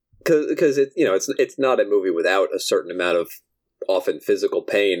 because it, you know, it's not a movie without a certain amount of often physical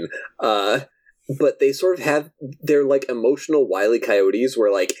pain, but they sort of have their like emotional Wile E. Coyotes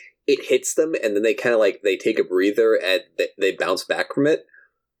where like it hits them and then they kind of like they take a breather and they bounce back from it.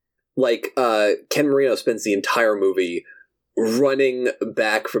 Like Ken Marino spends the entire movie running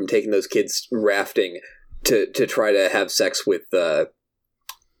back from taking those kids rafting to try to have sex with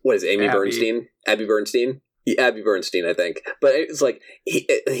what is it, Abby Bernstein? Abby Bernstein, I think. But it's like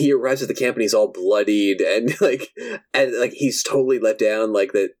he arrives at the camp and he's all bloodied and like he's totally let down,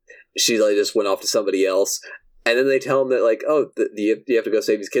 like that she like just went off to somebody else. And then they tell him that like, oh, you have to go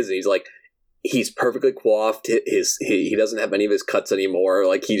save these kids, and he's like, he's perfectly coiffed. He doesn't have any of his cuts anymore.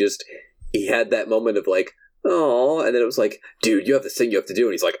 Like he had that moment of like, oh, and then it was like, dude, you have this thing you have to do,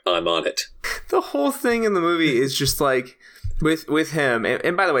 and he's like, I'm on it. The whole thing in the movie is just like with him.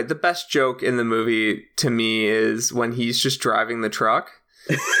 And by the way, the best joke in the movie to me is when he's just driving the truck.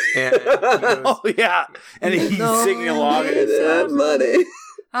 And he goes, Oh yeah, and he's singing along. And That money.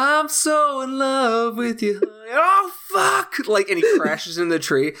 I'm so in love with you, honey. Oh, fuck! Like, and he crashes in the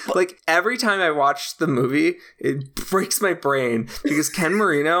tree. Like, every time I watch the movie, it breaks my brain because Ken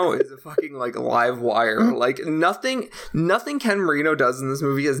Marino is a fucking, like, live wire. Like, nothing Ken Marino does in this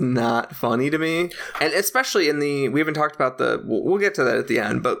movie is not funny to me. And especially we haven't talked about we'll get to that at the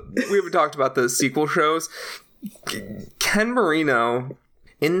end, but we haven't talked about the sequel shows. Ken Marino,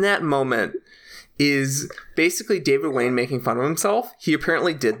 in that moment, is basically David Wayne making fun of himself. He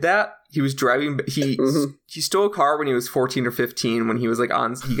apparently did that. He was driving. He stole a car when he was 14 or 15. When he was like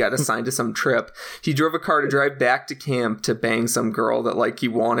he got assigned to some trip. He drove a car to drive back to camp to bang some girl that like he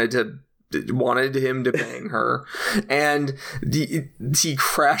wanted him to bang her, and he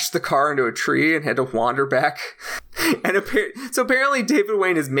crashed the car into a tree and had to wander back. And apparently David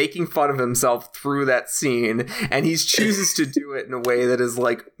Wayne is making fun of himself through that scene, and he chooses to do it in a way that is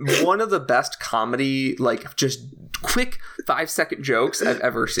like one of the best comedy, like just quick 5-second jokes I've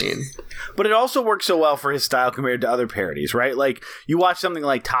ever seen. But it also works so well for his style compared to other parodies, right? Like, you watch something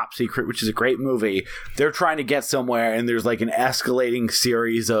like Top Secret, which is a great movie. They're trying to get somewhere, and there's like an escalating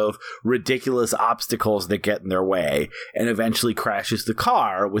series of ridiculous obstacles that get in their way, and eventually crashes the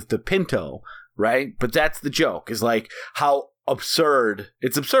car with the Pinto, right? But that's the joke, is like how absurd,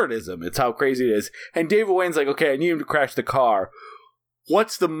 it's absurdism, it's how crazy it is. And David Wayne's like, okay, I need him to crash the car.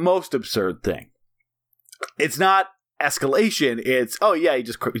 What's the most absurd thing? It's not escalation, it's, oh yeah, he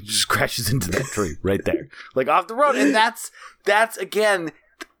just crashes into that tree right there, like off the road. And that's again,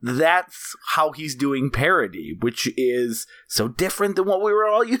 that's how he's doing parody, which is so different than what we were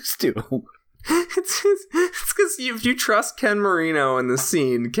all used to. It's because if you trust Ken Marino in the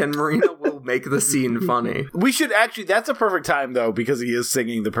scene, Ken Marino will make the scene funny. We should actually, that's a perfect time though, because he is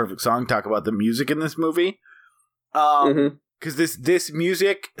singing the perfect song, talk about the music in this movie. Because this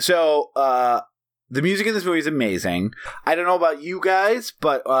music, so The music in this movie is amazing. I don't know about you guys,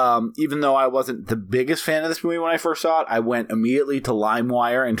 but even though I wasn't the biggest fan of this movie when I first saw it, I went immediately to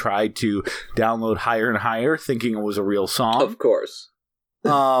LimeWire and tried to download Higher and Higher, thinking it was a real song. Of course.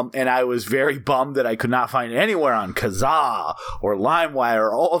 And I was very bummed that I could not find it anywhere on Kazaa or LimeWire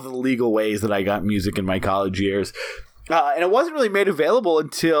or all of the legal ways that I got music in my college years. And it wasn't really made available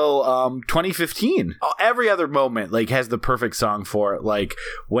until 2015. Every other moment like has the perfect song for it. Like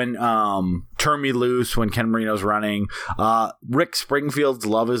when Turn Me Loose, when Ken Marino's running. Rick Springfield's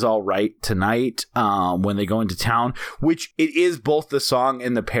Love Is All Right Tonight, when they go into town, which it is both the song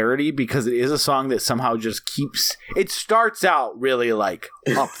and the parody, because it is a song that somehow just keeps... It starts out really like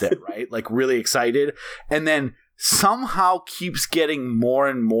up there, right? Like really excited. And then somehow keeps getting more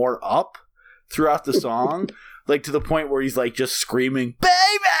and more up throughout the song. Like to the point where he's like just screaming,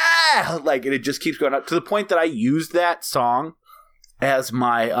 baby! Like, and it just keeps going up to the point that I used that song as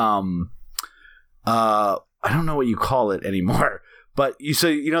my, I don't know what you call it anymore, but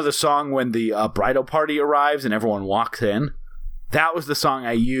you know the song when the bridal party arrives and everyone walks in? That was the song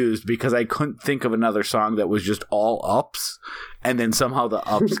I used because I couldn't think of another song that was just all ups, and then somehow the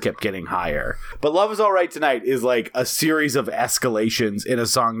ups kept getting higher. But Love Is All Right Tonight is like a series of escalations in a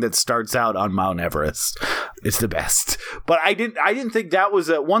song that starts out on Mount Everest. It's the best. But I didn't think that was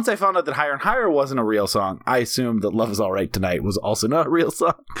once I found out that Higher and Higher wasn't a real song, I assumed that Love Is All Right Tonight was also not a real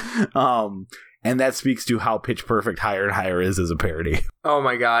song. And that speaks to how pitch perfect Higher and Higher is as a parody. Oh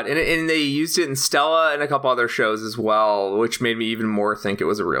my god. And they used it in Stella and a couple other shows as well, which made me even more think it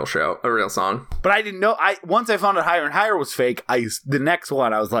was a real song. But I didn't know. Once I found out Higher and Higher was fake, the next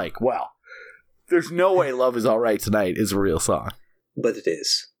one I was like, well, there's no way Love Is All Right Tonight is a real song. But it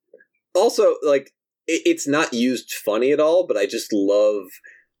is. Also, like, it's not used funny at all, but I just love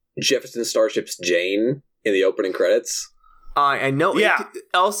Jefferson Starship's Jane in the opening credits. I know. Yeah.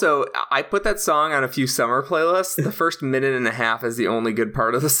 Also, I put that song on a few summer playlists. The first minute and a half is the only good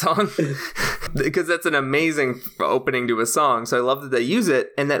part of the song. Because that's an amazing opening to a song. So I love that they use it.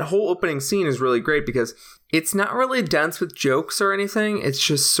 And that whole opening scene is really great because it's not really dense with jokes or anything. It's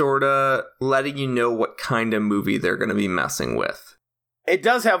just sort of letting you know what kind of movie they're going to be messing with. It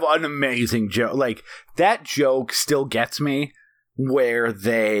does have an amazing joke. Like, that joke still gets me where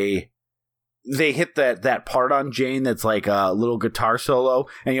they hit that part on Jane that's like a little guitar solo,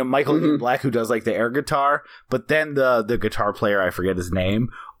 and you know Michael Ian Black, who does like the air guitar, but then the guitar player, I forget his name,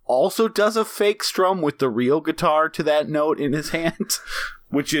 also does a fake strum with the real guitar to that note in his hand,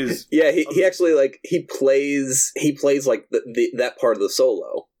 which is he actually like he plays like that part of the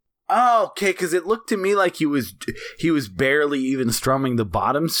solo. Oh, okay, because it looked to me like he was barely even strumming the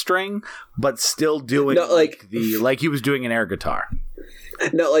bottom string, but still doing like he was doing an air guitar.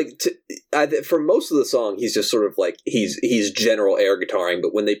 No, like for most of the song, he's just sort of like he's general air guitaring.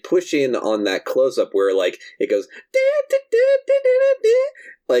 But when they push in on that close up where like it goes,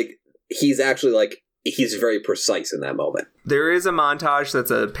 like he's actually like he's very precise in that moment. There is a montage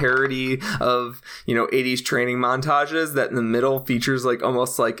that's a parody of 80s training montages that in the middle features like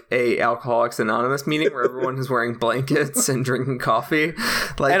almost like a Alcoholics Anonymous meeting where everyone is wearing blankets and drinking coffee.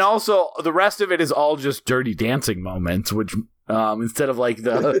 Like, and also the rest of it is all just Dirty Dancing moments, which. Instead of like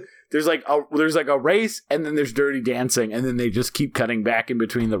there's like a race and then there's Dirty Dancing and then they just keep cutting back in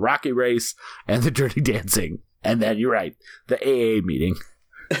between the Rocky race and the Dirty Dancing, and then you're right, the AA meeting.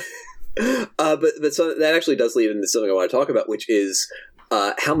 But so that actually does lead into something I want to talk about, which is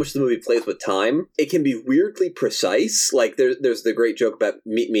how much the movie plays with time. It can be weirdly precise. Like there's the great joke about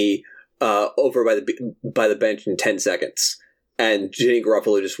meet me over by the bench in 10 seconds. And Janeane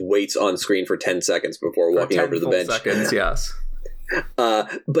Garofalo just waits on screen for 10 seconds before walking over to the bench. Seconds, yes.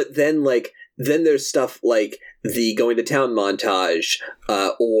 But then there's stuff like the going to town montage,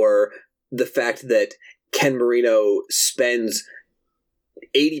 or the fact that Ken Marino spends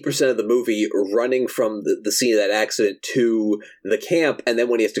 80% of the movie running from the scene of that accident to the camp, and then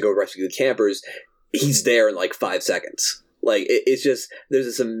when he has to go rescue the campers, he's there in like 5 seconds. Like it's just there's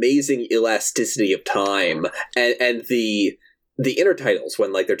this amazing elasticity of time, and the intertitles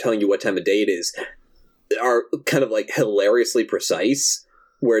when like they're telling you what time of day it is are kind of like hilariously precise,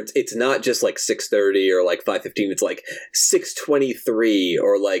 where it's not just like 6:30 or like 5:15, it's like 6:23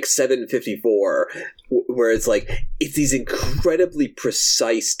 or like 7:54, where it's like it's these incredibly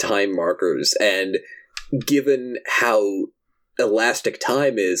precise time markers, and given how elastic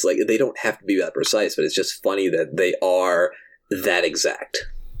time is, like they don't have to be that precise, but it's just funny that they are that exact.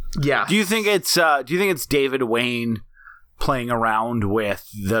 Yeah. Do you think it's David Wayne playing around with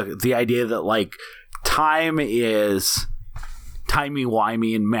the idea that like time is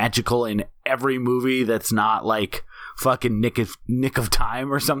timey-wimey and magical in every movie that's not like fucking Nick of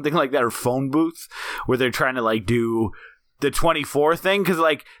Time or something like that, or Phone Booth, where they're trying to like do the 24 thing, because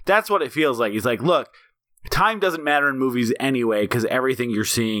like that's what it feels like. He's like, look, time doesn't matter in movies anyway, because everything you're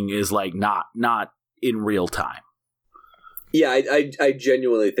seeing is like not in real time. Yeah, I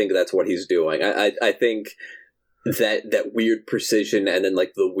genuinely think that's what he's doing. I think that weird precision, and then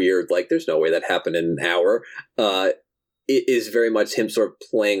like the weird, like there's no way that happened in an hour, it is very much him sort of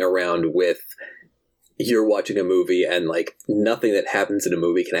playing around with, you're watching a movie and like nothing that happens in a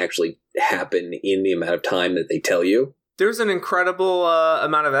movie can actually happen in the amount of time that they tell you. There's an incredible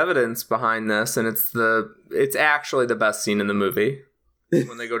amount of evidence behind this, and it's actually the best scene in the movie.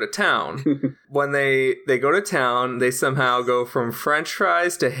 When they go to town. When they go to town, they somehow go from French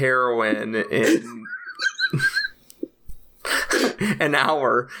fries to heroin in an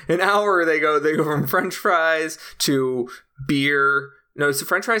hour. An hour they go from French fries to beer. No, it's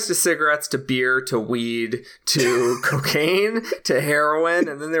French fries to cigarettes to beer to weed to cocaine to heroin,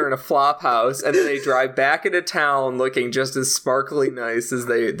 and then they're in a flop house, and then they drive back into town looking just as sparkly nice as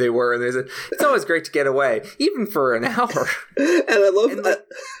they were. And they said, it's always great to get away, even for an hour. And I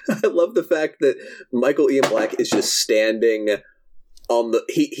love the fact that Michael Ian Black is just standing on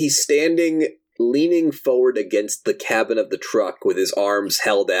he's standing leaning forward against the cabin of the truck with his arms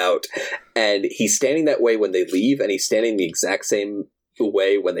held out, and he's standing that way when they leave, and he's standing the exact same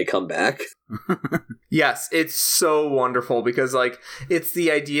way when they come back. Yes, it's so wonderful, because like it's the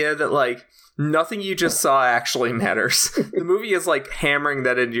idea that like nothing you just saw actually matters. The movie is like hammering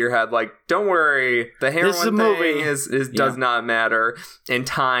that into your head, like, don't worry, the heroin thing does not matter, and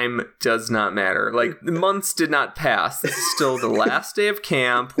time does not matter. Like, the months did not pass. This is still the last day of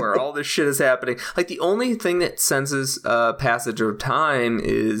camp where all this shit is happening. Like, the only thing that senses passage of time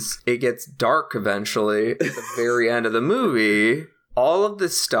is it gets dark eventually at the very end of the movie. All of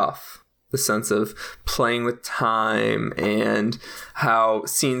this stuff, the sense of playing with time and how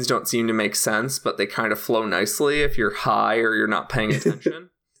scenes don't seem to make sense, but they kind of flow nicely if you're high or you're not paying attention,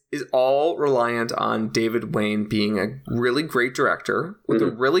 is all reliant on David Wayne being a really great director with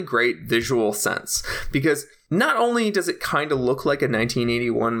a really great visual sense. Because not only does it kind of look like a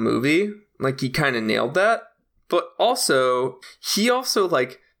 1981 movie, like he kind of nailed that, but also he also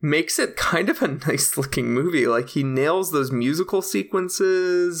like makes it kind of a nice looking movie. Like, he nails those musical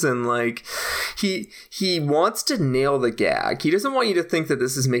sequences, and like he wants to nail the gag. He doesn't want you to think that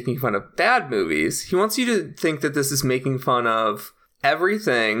this is making fun of bad movies. He wants you to think that this is making fun of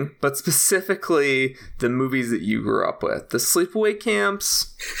everything, but specifically the movies that you grew up with. The sleepaway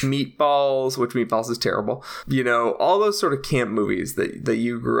camps, Meatballs, which Meatballs is terrible. You know, all those sort of camp movies that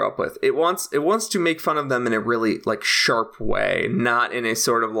you grew up with. It wants to make fun of them in a really like sharp way, not in a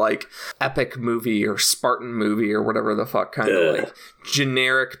sort of like epic movie or Spartan movie or whatever the fuck kind of like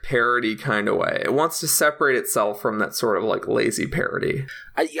generic parody kind of way. It wants to separate itself from that sort of like lazy parody.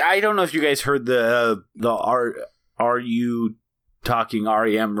 I don't know if you guys heard the Are You Talking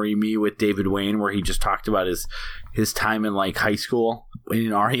REM Re-Me with David Wayne, where he just talked about his time in like high school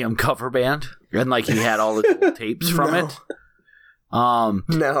in an REM cover band, and like he had all the tapes from it.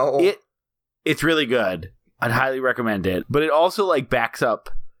 No, it's really good. I'd highly recommend it. But it also like backs up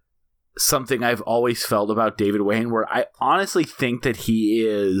something I've always felt about David Wayne, where I honestly think that he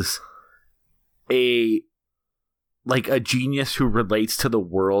is a genius who relates to the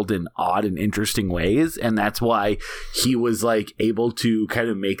world in odd and interesting ways, and that's why he was like able to kind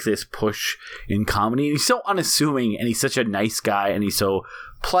of make this push in comedy. And he's so unassuming, and he's such a nice guy, and he's so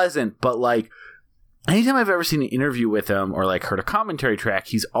pleasant, but like anytime I've ever seen an interview with him or like heard a commentary track,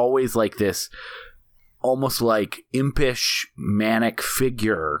 he's always like this almost like impish manic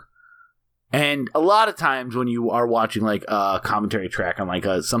figure. And a lot of times when you are watching like a commentary track on like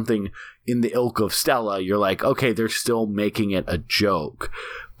something in the ilk of Stella, you're like, okay, they're still making it a joke.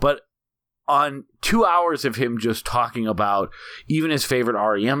 But on 2 hours of him just talking about even his favorite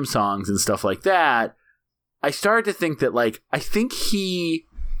REM songs and stuff like that, I started to think that like, I think he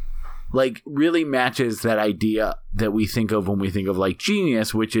like really matches that idea that we think of when we think of like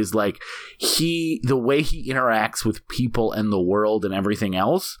genius, which is like the way he interacts with people and the world and everything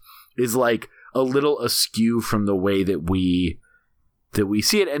else is like a little askew from the way that we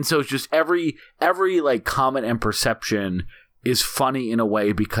see it. And so it's just every like comment and perception is funny in a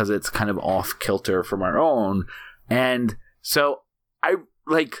way because it's kind of off kilter from our own. And so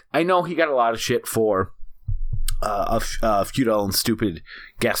I know he got a lot of shit for a futile and stupid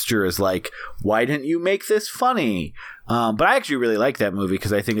gesture is like, why didn't you make this funny? But I actually really like that movie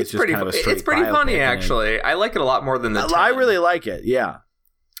because I think it's just kind of a straight. It's pretty funny, actually. I like it a lot more than the 10. I really like it. Yeah.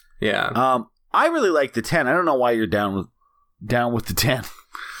 Yeah. I really like the 10. I don't know why you're down with the 10.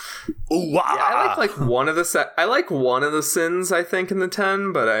 Ooh, wow. Yeah, I like one of the sins, I think, in the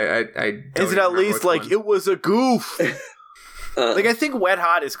 10, but I don't is it even at remember least which like one. it was a goof? Like I think Wet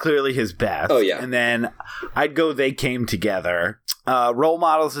Hot is clearly his best. Oh, yeah. And then I'd go They Came Together. Role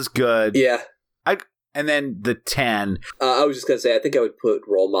Models is good. Yeah. And then the 10. I was just gonna say, I think I would put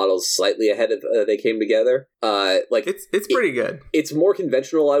Role Models slightly ahead of They Came Together. Like It's pretty good. it's more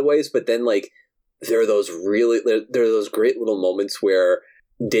conventional in a lot of ways, but then like there are those great little moments where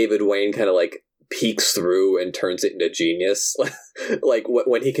David Wayne kind of like peeks through and turns it into genius. Like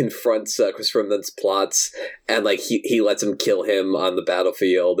when he confronts Christopher Nolan's plots and like he lets him kill him on the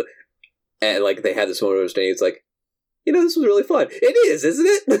battlefield, and like they had this moment of understanding. It's like, this was really fun. It is, isn't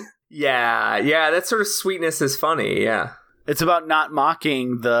it? Yeah, that sort of sweetness is funny, yeah. It's about not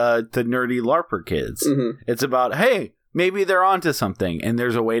mocking the nerdy LARPer kids. Mm-hmm. It's about, hey, maybe they're onto something, and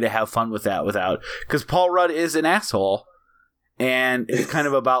there's a way to have fun with that without... Because Paul Rudd is an asshole, and it's kind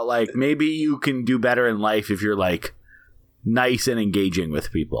of about, like, maybe you can do better in life if you're, like, nice and engaging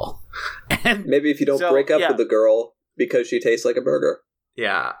with people. And Maybe if you don't break up with a girl because she tastes like a burger.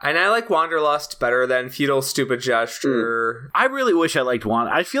 Yeah, and I like Wanderlust better than Futile Stupid Gesture. I really wish I liked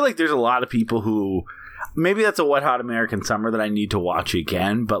Wanda. I feel like there's a lot of people who... Maybe that's a Wet Hot American Summer that I need to watch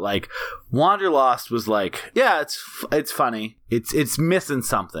again, but like Wanderlust was like, yeah, it's funny. It's missing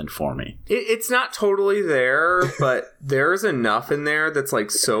something for me. It's not totally there, but there's enough in there that's like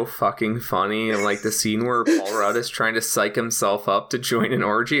so fucking funny. And like the scene where Paul Rudd is trying to psych himself up to join an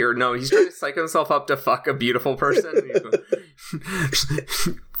orgy, or no, he's trying to psych himself up to fuck a beautiful person. And he's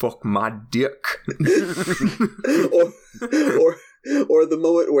going, fuck my dick. Or the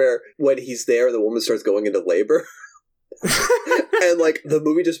moment where when he's there and the woman starts going into labor and like the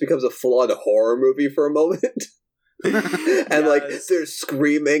movie just becomes a full-on horror movie for a moment. And like they're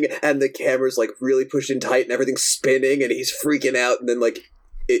screaming and the camera's like really pushing tight and everything's spinning and he's freaking out, and then like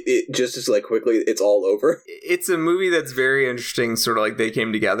it just is like quickly it's all over. It's a movie that's very interesting, sort of like They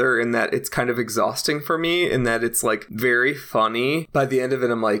Came Together, in that it's kind of exhausting for me, in that it's like very funny. By the end of it,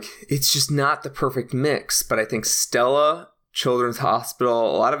 I'm like, it's just not the perfect mix. But I think Stella, Children's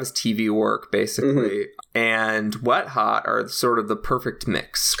Hospital, a lot of his TV work basically, and Wet Hot are sort of the perfect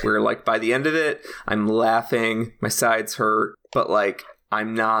mix, where like by the end of it I'm laughing, my sides hurt, but like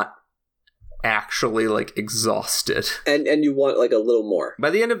I'm not actually like exhausted, and you want like a little more. By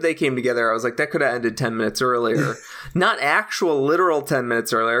the end of They Came Together, I was like, that could have ended 10 minutes earlier. Not actual literal 10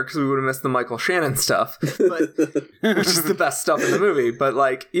 minutes earlier, because we would have missed the Michael Shannon stuff, but which is the best stuff in the movie. But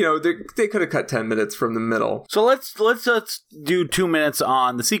like, they could have cut 10 minutes from the middle. So let's do 2 minutes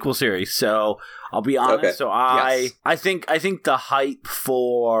on the sequel series. So I'll be honest. Okay. So I think the hype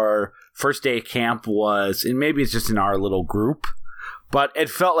for First Day of Camp was, and maybe it's just in our little group, but it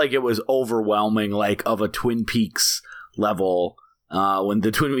felt like it was overwhelming, like of a Twin Peaks level when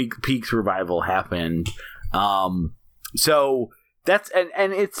the Twin Peaks revival happened. So that's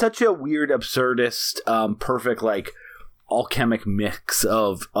and it's such a weird, absurdist, perfect like alchemic mix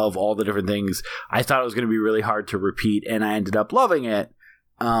of all the different things. I thought it was going to be really hard to repeat, and I ended up loving it.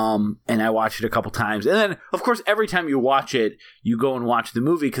 And I watched it a couple times. And then, of course, every time you watch it, you go and watch the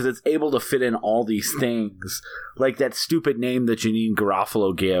movie because it's able to fit in all these things. Like that stupid name that Janine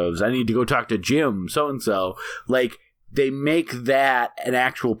Garofalo gives. I need to go talk to Jim, so-and-so. Like, they make that an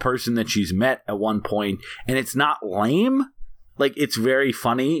actual person that she's met at one point, and it's not lame. Like, it's very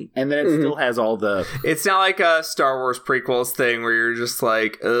funny, and then it still has all the... It's not like a Star Wars prequels thing where you're just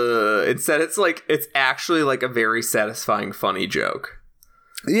like, ugh. Instead, it's actually like a very satisfying, funny joke.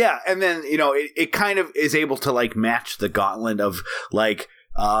 Yeah, and then, it kind of is able to, like, match the gauntlet of, like,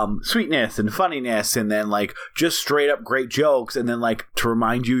 sweetness and funniness, and then, like, just straight up great jokes, and then, like, to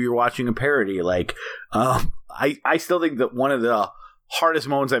remind you you're watching a parody. Like, I still think that one of the hardest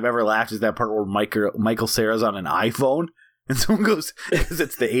moments I've ever laughed is that part where Michael Cera's on an iPhone, and someone goes, because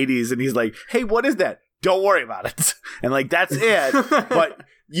it's the 80s, and he's like, hey, what is that? Don't worry about it. And, like, that's it. But...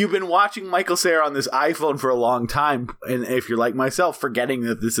 You've been watching Michael Cera on this iPhone for a long time, and if you're like myself, forgetting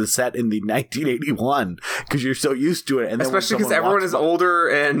that this is set in the 1981 because you're so used to it. And then especially because everyone is older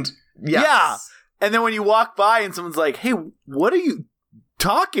and yeah. And then when you walk by and someone's like, "Hey, what are you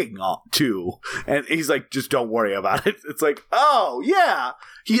talking to?" And he's like, "Just don't worry about it." It's like, oh yeah,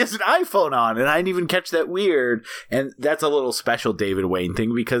 he has an iPhone on, and I didn't even catch that weird. And that's a little special David Wayne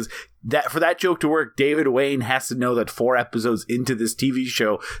thing, because that for that joke to work, David Wayne has to know that 4 episodes into this TV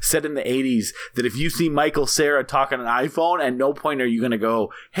show set in the 80s, that if you see Michael Cera talk on an iPhone, at no point are you going to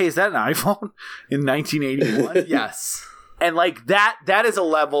go, hey, is that an iPhone in 1981? Yes. And like that is a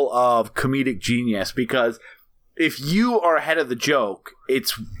level of comedic genius, because if you are ahead of the joke, it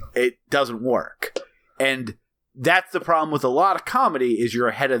doesn't work. And that's the problem with a lot of comedy is you're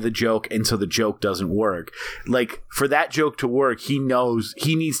ahead of the joke, and so the joke doesn't work. Like, for that joke to work, he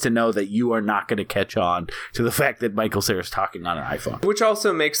needs to know that you are not going to catch on to the fact that Michael Cera's talking on an iPhone. Which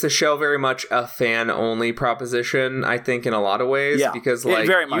also makes the show very much a fan-only proposition, I think, in a lot of ways. Yeah, because, like,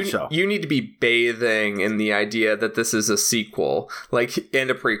 very much so. You need to be bathing in the idea that this is a sequel, like, and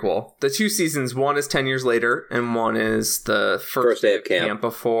a prequel. The 2 seasons, one is 10 years later, and one is the first day of camp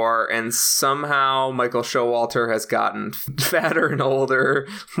before, and somehow Michael Showalter has gotten fatter and older,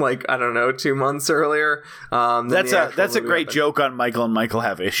 like, I don't know, 2 months earlier. That's a great joke on Michael, and Michael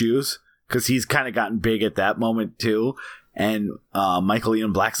have issues because he's kind of gotten big at that moment too. And Michael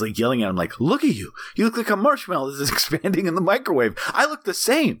Ian Black's like yelling at him like, "Look at you! You look like a marshmallow that is expanding in the microwave. I look the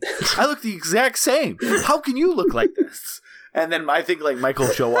same. I look the exact same. How can you look like this?" And then I think like Michael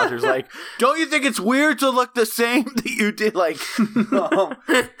Showalter's like, "Don't you think it's weird to look the same that you did?" Like,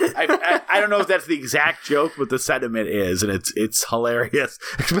 I don't know if that's the exact joke, but the sentiment is, and it's hilarious,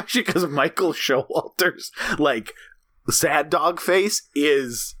 especially because Michael Showalter's like sad dog face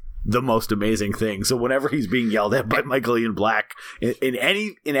is the most amazing thing. So whenever he's being yelled at by Michael Ian Black in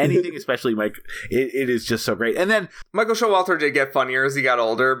anything, especially Mike, it is just so great. And then Michael Showalter did get funnier as he got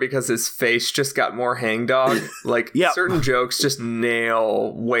older because his face just got more hangdog. Like, certain jokes just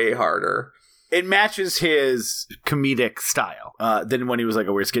nail way harder. It matches his comedic style than when he was like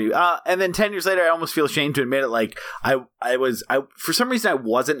a weird skinny. And then 10 years later, I almost feel ashamed to admit it. Like I for some reason I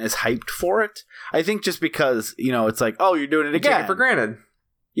wasn't as hyped for it. I think just because, you know, it's like, oh, you're doing it again. Take it for granted.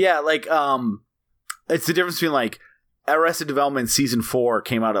 Yeah, like, it's the difference between, like, Arrested Development Season 4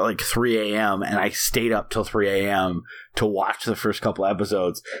 came out at, like, 3 a.m., and I stayed up till 3 a.m. to watch the first couple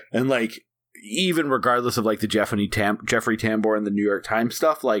episodes. And, like, even regardless of, like, the Jeffrey Tambor and the New York Times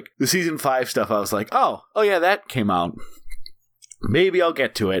stuff, like, the Season 5 stuff, I was like, oh yeah, that came out. Maybe I'll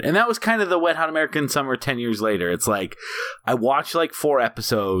get to it. And that was kind of the Wet Hot American Summer 10 years later. It's like, I watched, like, 4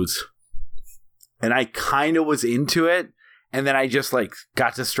 episodes, and I kind of was into it. And then I just, like,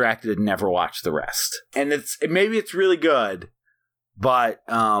 got distracted and never watched the rest. And maybe it's really good, but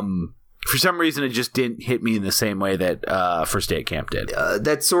for some reason it just didn't hit me in the same way that First Day at Camp did.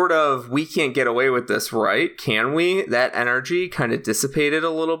 That sort of, we can't get away with this, right? Can we? That energy kind of dissipated a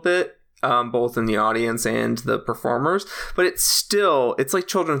little bit, both in the audience and the performers. But it's like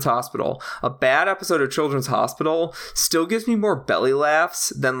Children's Hospital. A bad episode of Children's Hospital still gives me more belly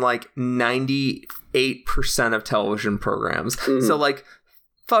laughs than, like, 98% of television programs. Mm-hmm. So, like,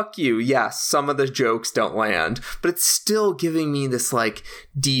 fuck you. Yes, some of the jokes don't land, but it's still giving me this, like,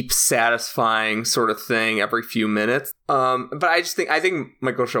 deep, satisfying sort of thing every few minutes. But I think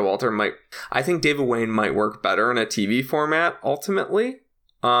Michael Showalter I think David Wayne might work better in a TV format ultimately,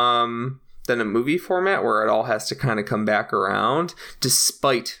 than a movie format where it all has to kind of come back around,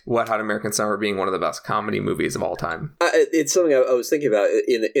 despite Wet Hot American Summer being one of the best comedy movies of all time. It's something I was thinking about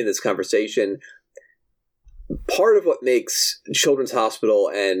in this conversation. Part of what makes Children's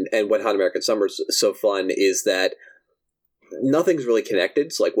Hospital and Wet Hot American Summer so fun is that nothing's really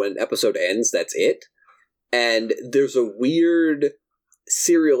connected. So, like, when an episode ends, that's it. And there's a weird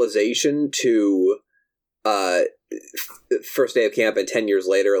serialization to First Day of Camp and 10 years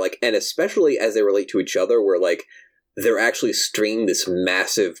later, like, and especially as they relate to each other, where, like, they're actually stringing this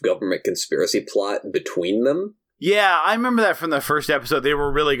massive government conspiracy plot between them. Yeah, I remember that from the first episode. They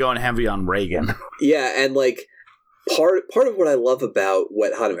were really going heavy on Reagan. Yeah, and, like, part of what I love about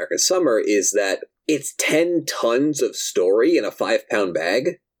Wet Hot American Summer is that it's 10 tons of story in a 5-pound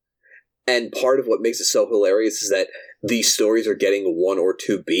bag. And part of what makes it so hilarious is that these stories are getting 1 or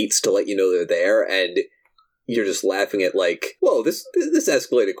 2 beats to let you know they're there, and you're just laughing at, like, whoa, this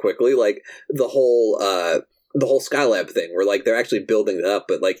escalated quickly. Like, the whole Skylab thing, where, like, they're actually building it up,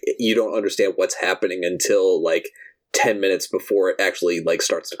 but, like, you don't understand what's happening until, like, 10 minutes before it actually, like,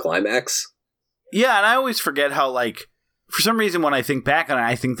 starts to climax. Yeah, and I always forget how, like, for some reason when I think back on it,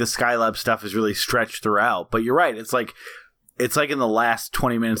 I think the Skylab stuff is really stretched throughout. But you're right, it's like in the last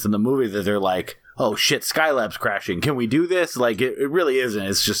 20 minutes of the movie that they're like, oh shit, Skylab's crashing. Can we do this? Like, it really isn't.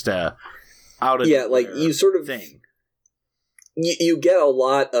 It's just a out of like, you sort of thing. You get a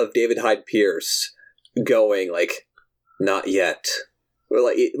lot of David Hyde Pierce going, like, not yet, or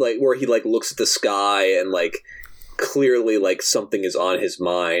like where he, like, looks at the sky and, like, clearly, like, something is on his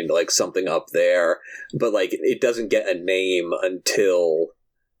mind, like, something up there, but, like, it doesn't get a name until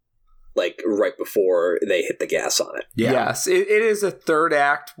like right before they hit the gas on it. Yeah. Yes, it is a third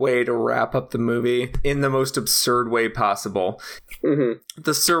act way to wrap up the movie in the most absurd way possible. Mm-hmm.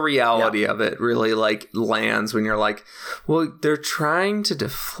 The surreality of it really like lands when you're like, well, they're trying to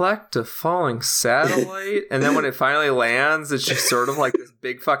deflect a falling satellite, and then when it finally lands, it's just sort of like this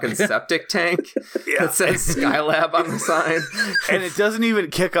big fucking septic tank that says Skylab on the sign, And it doesn't even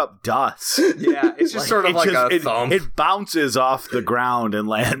kick up dust. yeah, it's just sort of like a thump. It bounces off the ground and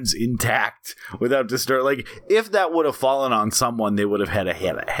lands intact without disturb. Like, if that would have fallen on someone, they would have had a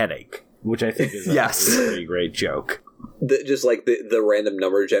headache, which I think is is a pretty great joke. Just like the random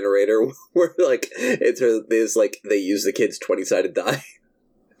number generator where like it's like they use the kid's 20-sided die.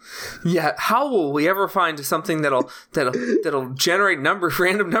 Yeah, how will we ever find something that'll generate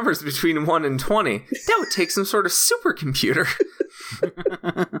random numbers between 1 and 20? That would take some sort of supercomputer.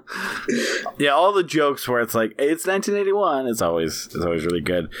 Yeah, all the jokes where it's like, it's 1981, it's always really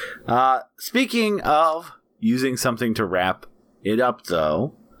good. Speaking of using something to wrap it up,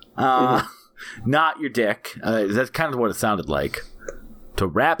 though, not your dick. That's kind of what it sounded like. To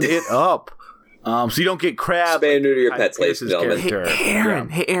wrap it up. So you don't get crab. Spay and neuter your pets, ladies and gentlemen.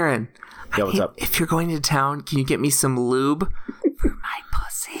 Hey, Aaron. Yeah, what's up? If you're going to town, can you get me some lube for my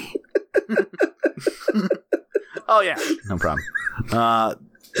pussy? Oh, yeah. No problem.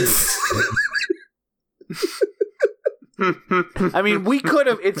 I mean, we could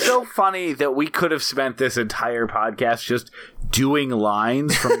have. It's so funny that we could have spent this entire podcast just doing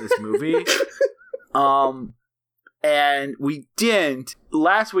lines from this movie. And we didn't.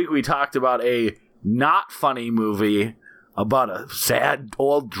 Last week we talked about a not funny movie about a sad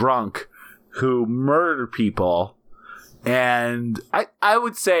old drunk who murdered people. And I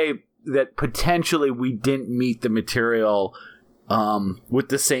would say that potentially we didn't meet the material with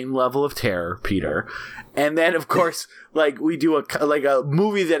the same level of terror, Peter. And then, of course, like we do a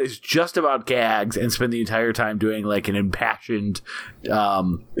movie that is just about gags and spend the entire time doing like an impassioned,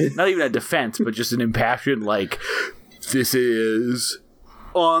 not even a defense, but just an impassioned like, this is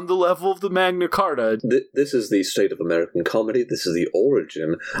on the level of the Magna Carta. This is the state of American comedy. This is the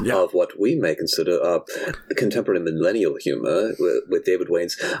origin of what we may consider contemporary millennial humor with David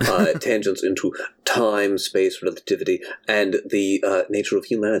Wayne's tangents into time, space, relativity, and the nature of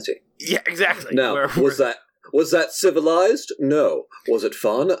humanity. Yeah, exactly. Now, was that civilized? No. Was it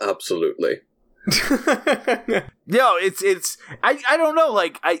fun? Absolutely. No, it's I don't know,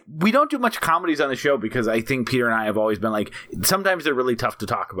 like we don't do much comedies on the show because I think Peter and I have always been like, sometimes they're really tough to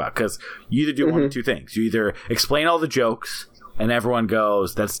talk about because you either do one of two things. You either explain all the jokes and everyone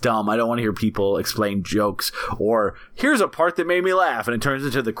goes, that's dumb, I don't want to hear people explain jokes, or here's a part that made me laugh, and it turns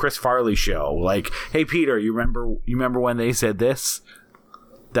into the Chris Farley show, like, hey Peter, you remember when they said this?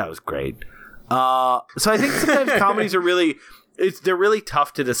 That was great. So I think sometimes comedies are really they're really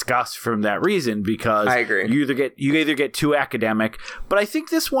tough to discuss from that reason because I agree. You either get too academic, but I think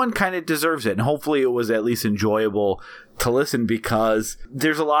this one kind of deserves it, and hopefully it was at least enjoyable to listen because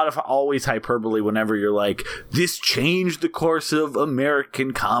there's a lot of always hyperbole whenever you're like, this changed the course of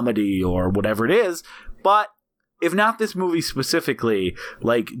American comedy or whatever it is, but if not this movie specifically,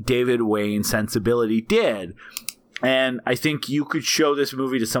 like David Wayne's sensibility did. And I think you could show this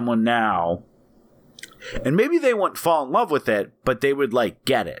movie to someone now and maybe they won't fall in love with it, but they would like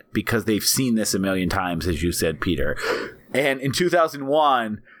get it because they've seen this a million times, as you said, Peter. And in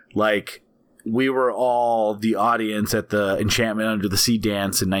 2001, like, we were all the audience at the Enchantment Under the Sea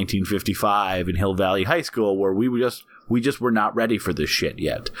dance in 1955 in Hill Valley High School, where we just were not ready for this shit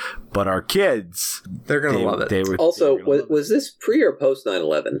yet. But our kids, they're gonna love it. Also, was this pre or post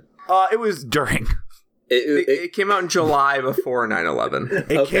 9/11? It was during. It came out in July before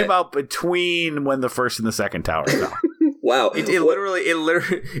 9/11. It came out between when the first and the second tower fell. Wow.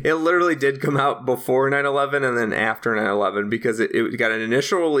 It literally did come out before 9/11 and then after 9/11 because it got an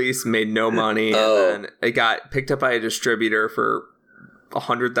initial release, made no money, and then it got picked up by a distributor for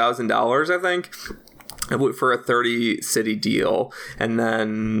 $100,000, I think, for a 30-city deal, and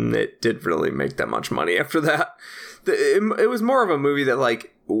then it didn't really make that much money after that. It was more of a movie that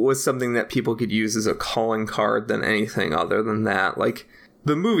like was something that people could use as a calling card than anything other than that. Like,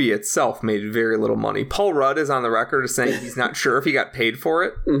 the movie itself made very little money. Paul Rudd is on the record as saying he's not sure if he got paid for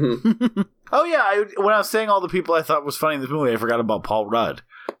it. Mm-hmm. Oh yeah, when I was saying all the people I thought was funny in this movie, I forgot about Paul Rudd.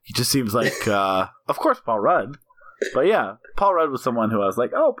 He just seems like, of course, Paul Rudd. But yeah, Paul Rudd was someone who I was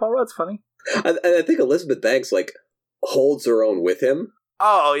like, oh, Paul Rudd's funny. And I think Elizabeth Banks like holds her own with him.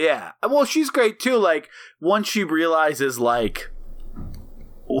 Oh yeah, well, she's great too. Like, once she realizes like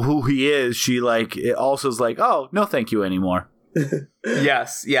who he is, she like it also is like, oh, no, thank you anymore.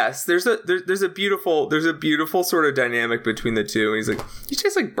 Yes. There's a beautiful sort of dynamic between the two. And he's like, you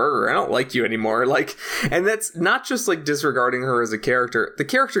taste like burger. I don't like you anymore. Like, and that's not just like disregarding her as a character. The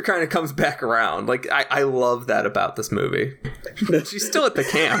character kind of comes back around. Like, I love that about this movie. She's still at the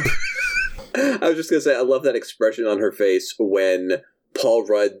camp. I was just gonna say, I love that expression on her face when Paul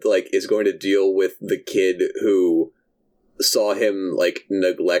Rudd like is going to deal with the kid who saw him like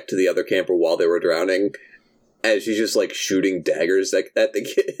neglect the other camper while they were drowning, and she's just like shooting daggers at the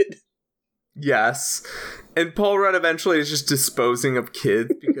kid. Yes. And Paul Rudd eventually is just disposing of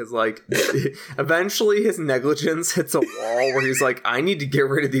kids because, like, eventually his negligence hits a wall where he's like, I need to get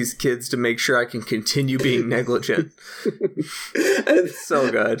rid of these kids to make sure I can continue being negligent. It's so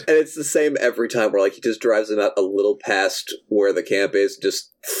good. And it's the same every time where, like, he just drives them out a little past where the camp is,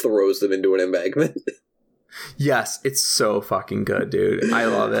 just throws them into an embankment. Yes, it's so fucking good, dude. I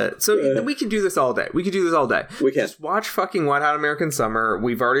love it. So we can do this all day. We can. Just watch fucking Wet Hot American Summer.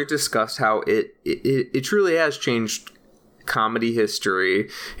 We've already discussed how it truly has changed comedy history.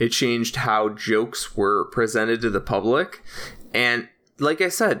 It changed how jokes were presented to the public. And like I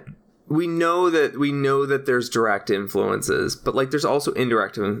said, we know that there's direct influences, but like there's also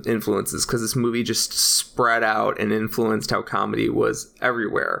indirect influences because this movie just spread out and influenced how comedy was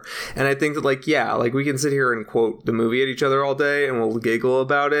everywhere. And I think that like we can sit here and quote the movie at each other all day and we'll giggle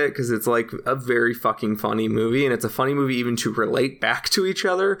about it because it's like a very fucking funny movie, and it's a funny movie even to relate back to each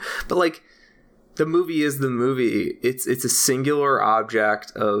other. But like, the movie is the movie. It's a singular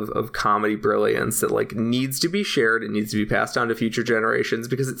object of comedy brilliance that like needs to be shared. It needs to be passed on to future generations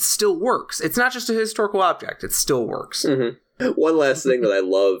because it still works. It's not just a historical object. It still works. Mm-hmm. One last thing that I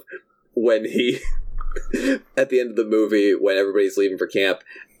love when he, at the end of the movie, when everybody's leaving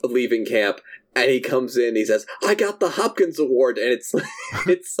camp, and he comes in, he says, I got the Hopkins Award, and it's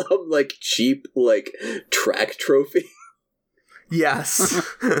some like cheap like track trophy. Yes.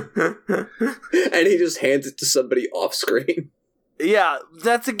 And he just hands it to somebody off screen. Yeah,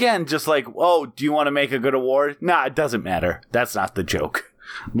 that's again just like, oh, do you want to make a good award? Nah, it doesn't matter. That's not the joke.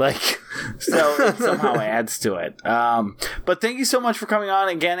 Like, so it somehow adds to it. But thank you so much for coming on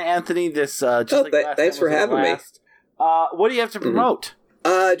again, Anthony. This thanks for having me. What do you have to promote?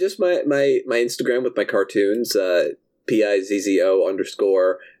 Just my Instagram with my cartoons, PIZZO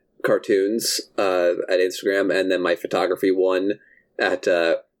 _cartoons at Instagram, and then my photography one at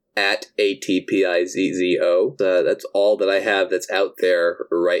ATPIZZO. That's all that I have that's out there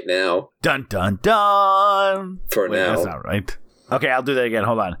right now. Dun dun dun. For now, that's not right. Okay, I'll do that again.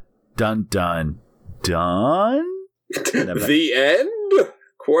 Hold on. Dun dun dun. The end?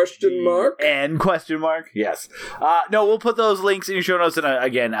 Question mark? And question mark? Yes. No, we'll put those links in your show notes. And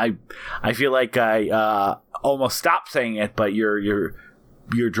again, I feel like I almost stopped saying it, but your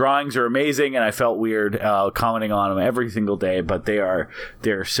drawings are amazing, and I felt weird commenting on them every single day. But they're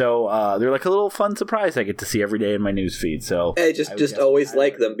so they're like a little fun surprise I get to see every day in my news feed. So I just always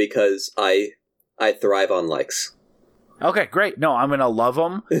like them because I thrive on likes. Okay, great. No, I'm gonna love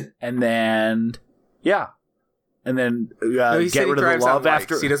them, and then and then get rid of the love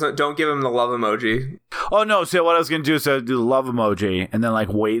after. He doesn't. Don't give him the love emoji. Oh no! So what I was gonna do is do the love emoji, and then like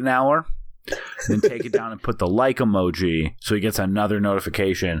wait an hour. Then take it down and put the like emoji so he gets another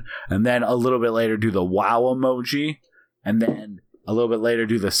notification, and then a little bit later do the wow emoji, and then a little bit later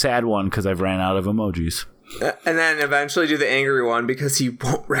do the sad one because I've ran out of emojis, and then eventually do the angry one because he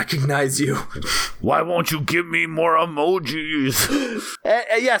won't recognize you. Why won't you give me more emojis?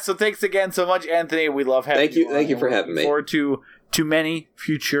 Yeah, so thanks again so much, Anthony. We love having you. Thank you for having me. Forward to many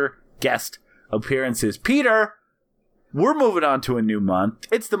future guest appearances. Peter, we're moving on to a new month.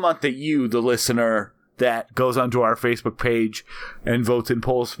 It's the month that you, the listener, that goes onto our Facebook page and votes in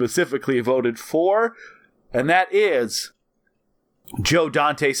polls specifically voted for, and that is Joe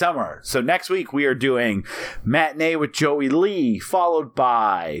Dante Summer. So next week we are doing Matinee with Joey Lee, followed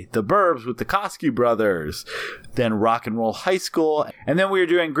by The Burbs with the Koski brothers, then Rock and Roll High School, and then we are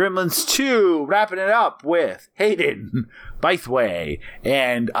doing Gremlins 2, wrapping it up with Hayden Bythway.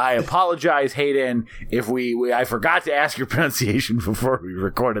 And I apologize, Hayden, if I forgot to ask your pronunciation before we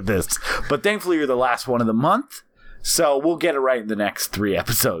recorded this, but thankfully you're the last one of the month. So we'll get it right in the next 3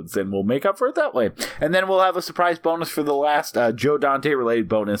 episodes, and we'll make up for it that way. And then we'll have a surprise bonus for the last Joe Dante-related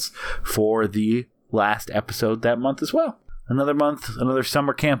bonus for the last episode that month as well. Another month, another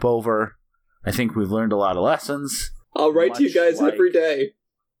summer camp over. I think we've learned a lot of lessons. I'll write to you guys every day.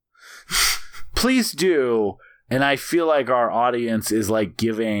 Please do. And I feel like our audience is like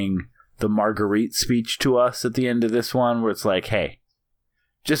giving the Marguerite speech to us at the end of this one, where it's like, hey,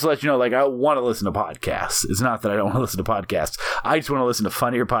 just to let you know, like, I want to listen to podcasts. It's not that I don't want to listen to podcasts. I just want to listen to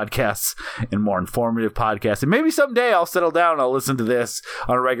funnier podcasts and more informative podcasts. And maybe someday I'll settle down and I'll listen to this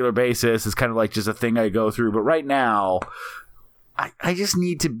on a regular basis. It's kind of like just a thing I go through. But right now, I just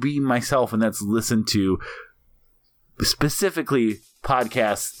need to be myself, and that's listen to specifically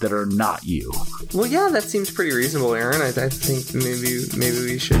podcasts that are not you. Well, yeah, that seems pretty reasonable, Aaron. I think maybe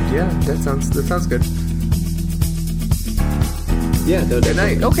we should. Yeah, that sounds good. Yeah, no, Good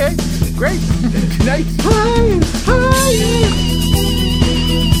night. Okay, great. Good night.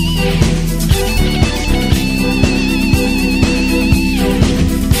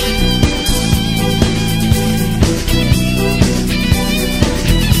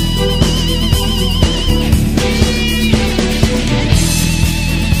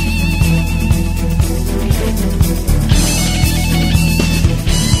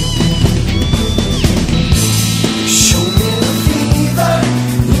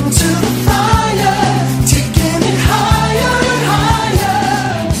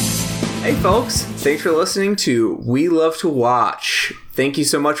 Folks, thanks for listening to We Love to Watch. Thank you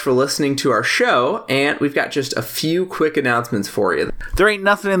so much for listening to our show, and we've got just a few quick announcements for you. There ain't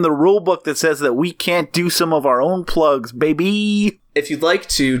nothing in the rule book that says that we can't do some of our own plugs, baby. If you'd like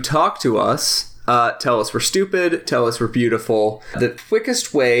to talk to us, tell us we're stupid, tell us we're beautiful. The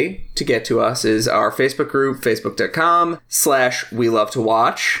quickest way to get to us is our Facebook group,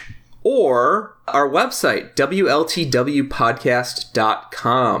 facebook.com/WeLoveToWatch, or our website,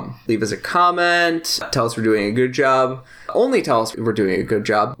 WLTWpodcast.com. Leave us a comment. Tell us we're doing a good job. Only tell us we're doing a good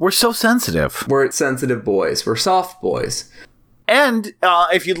job. We're so sensitive. We're sensitive boys. We're soft boys. And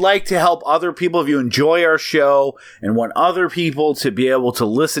if you'd like to help other people, if you enjoy our show and want other people to be able to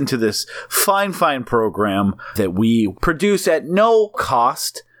listen to this fine program that we produce at no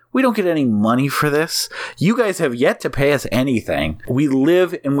cost, we don't get any money for this. You guys have yet to pay us anything. We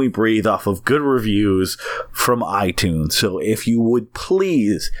live and we breathe off of good reviews from iTunes. So if you would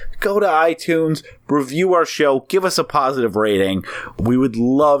please go to iTunes, review our show, give us a positive rating. We would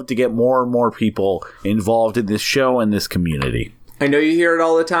love to get more and more people involved in this show and this community. I know you hear it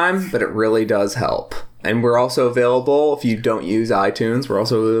all the time, but it really does help. And we're also available, if you don't use iTunes, we're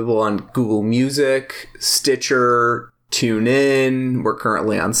also available on Google Music, Stitcher, TuneIn. We're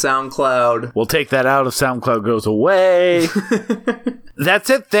currently on SoundCloud. We'll take that out if SoundCloud goes away. That's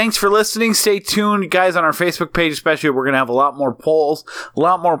it. Thanks for listening. Stay tuned, guys, on our Facebook page especially. We're going to have a lot more polls, a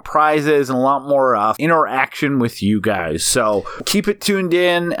lot more prizes, and a lot more interaction with you guys. So keep it tuned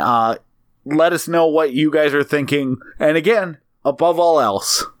in. Let us know what you guys are thinking. And again, above all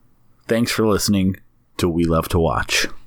else, thanks for listening to We Love to Watch.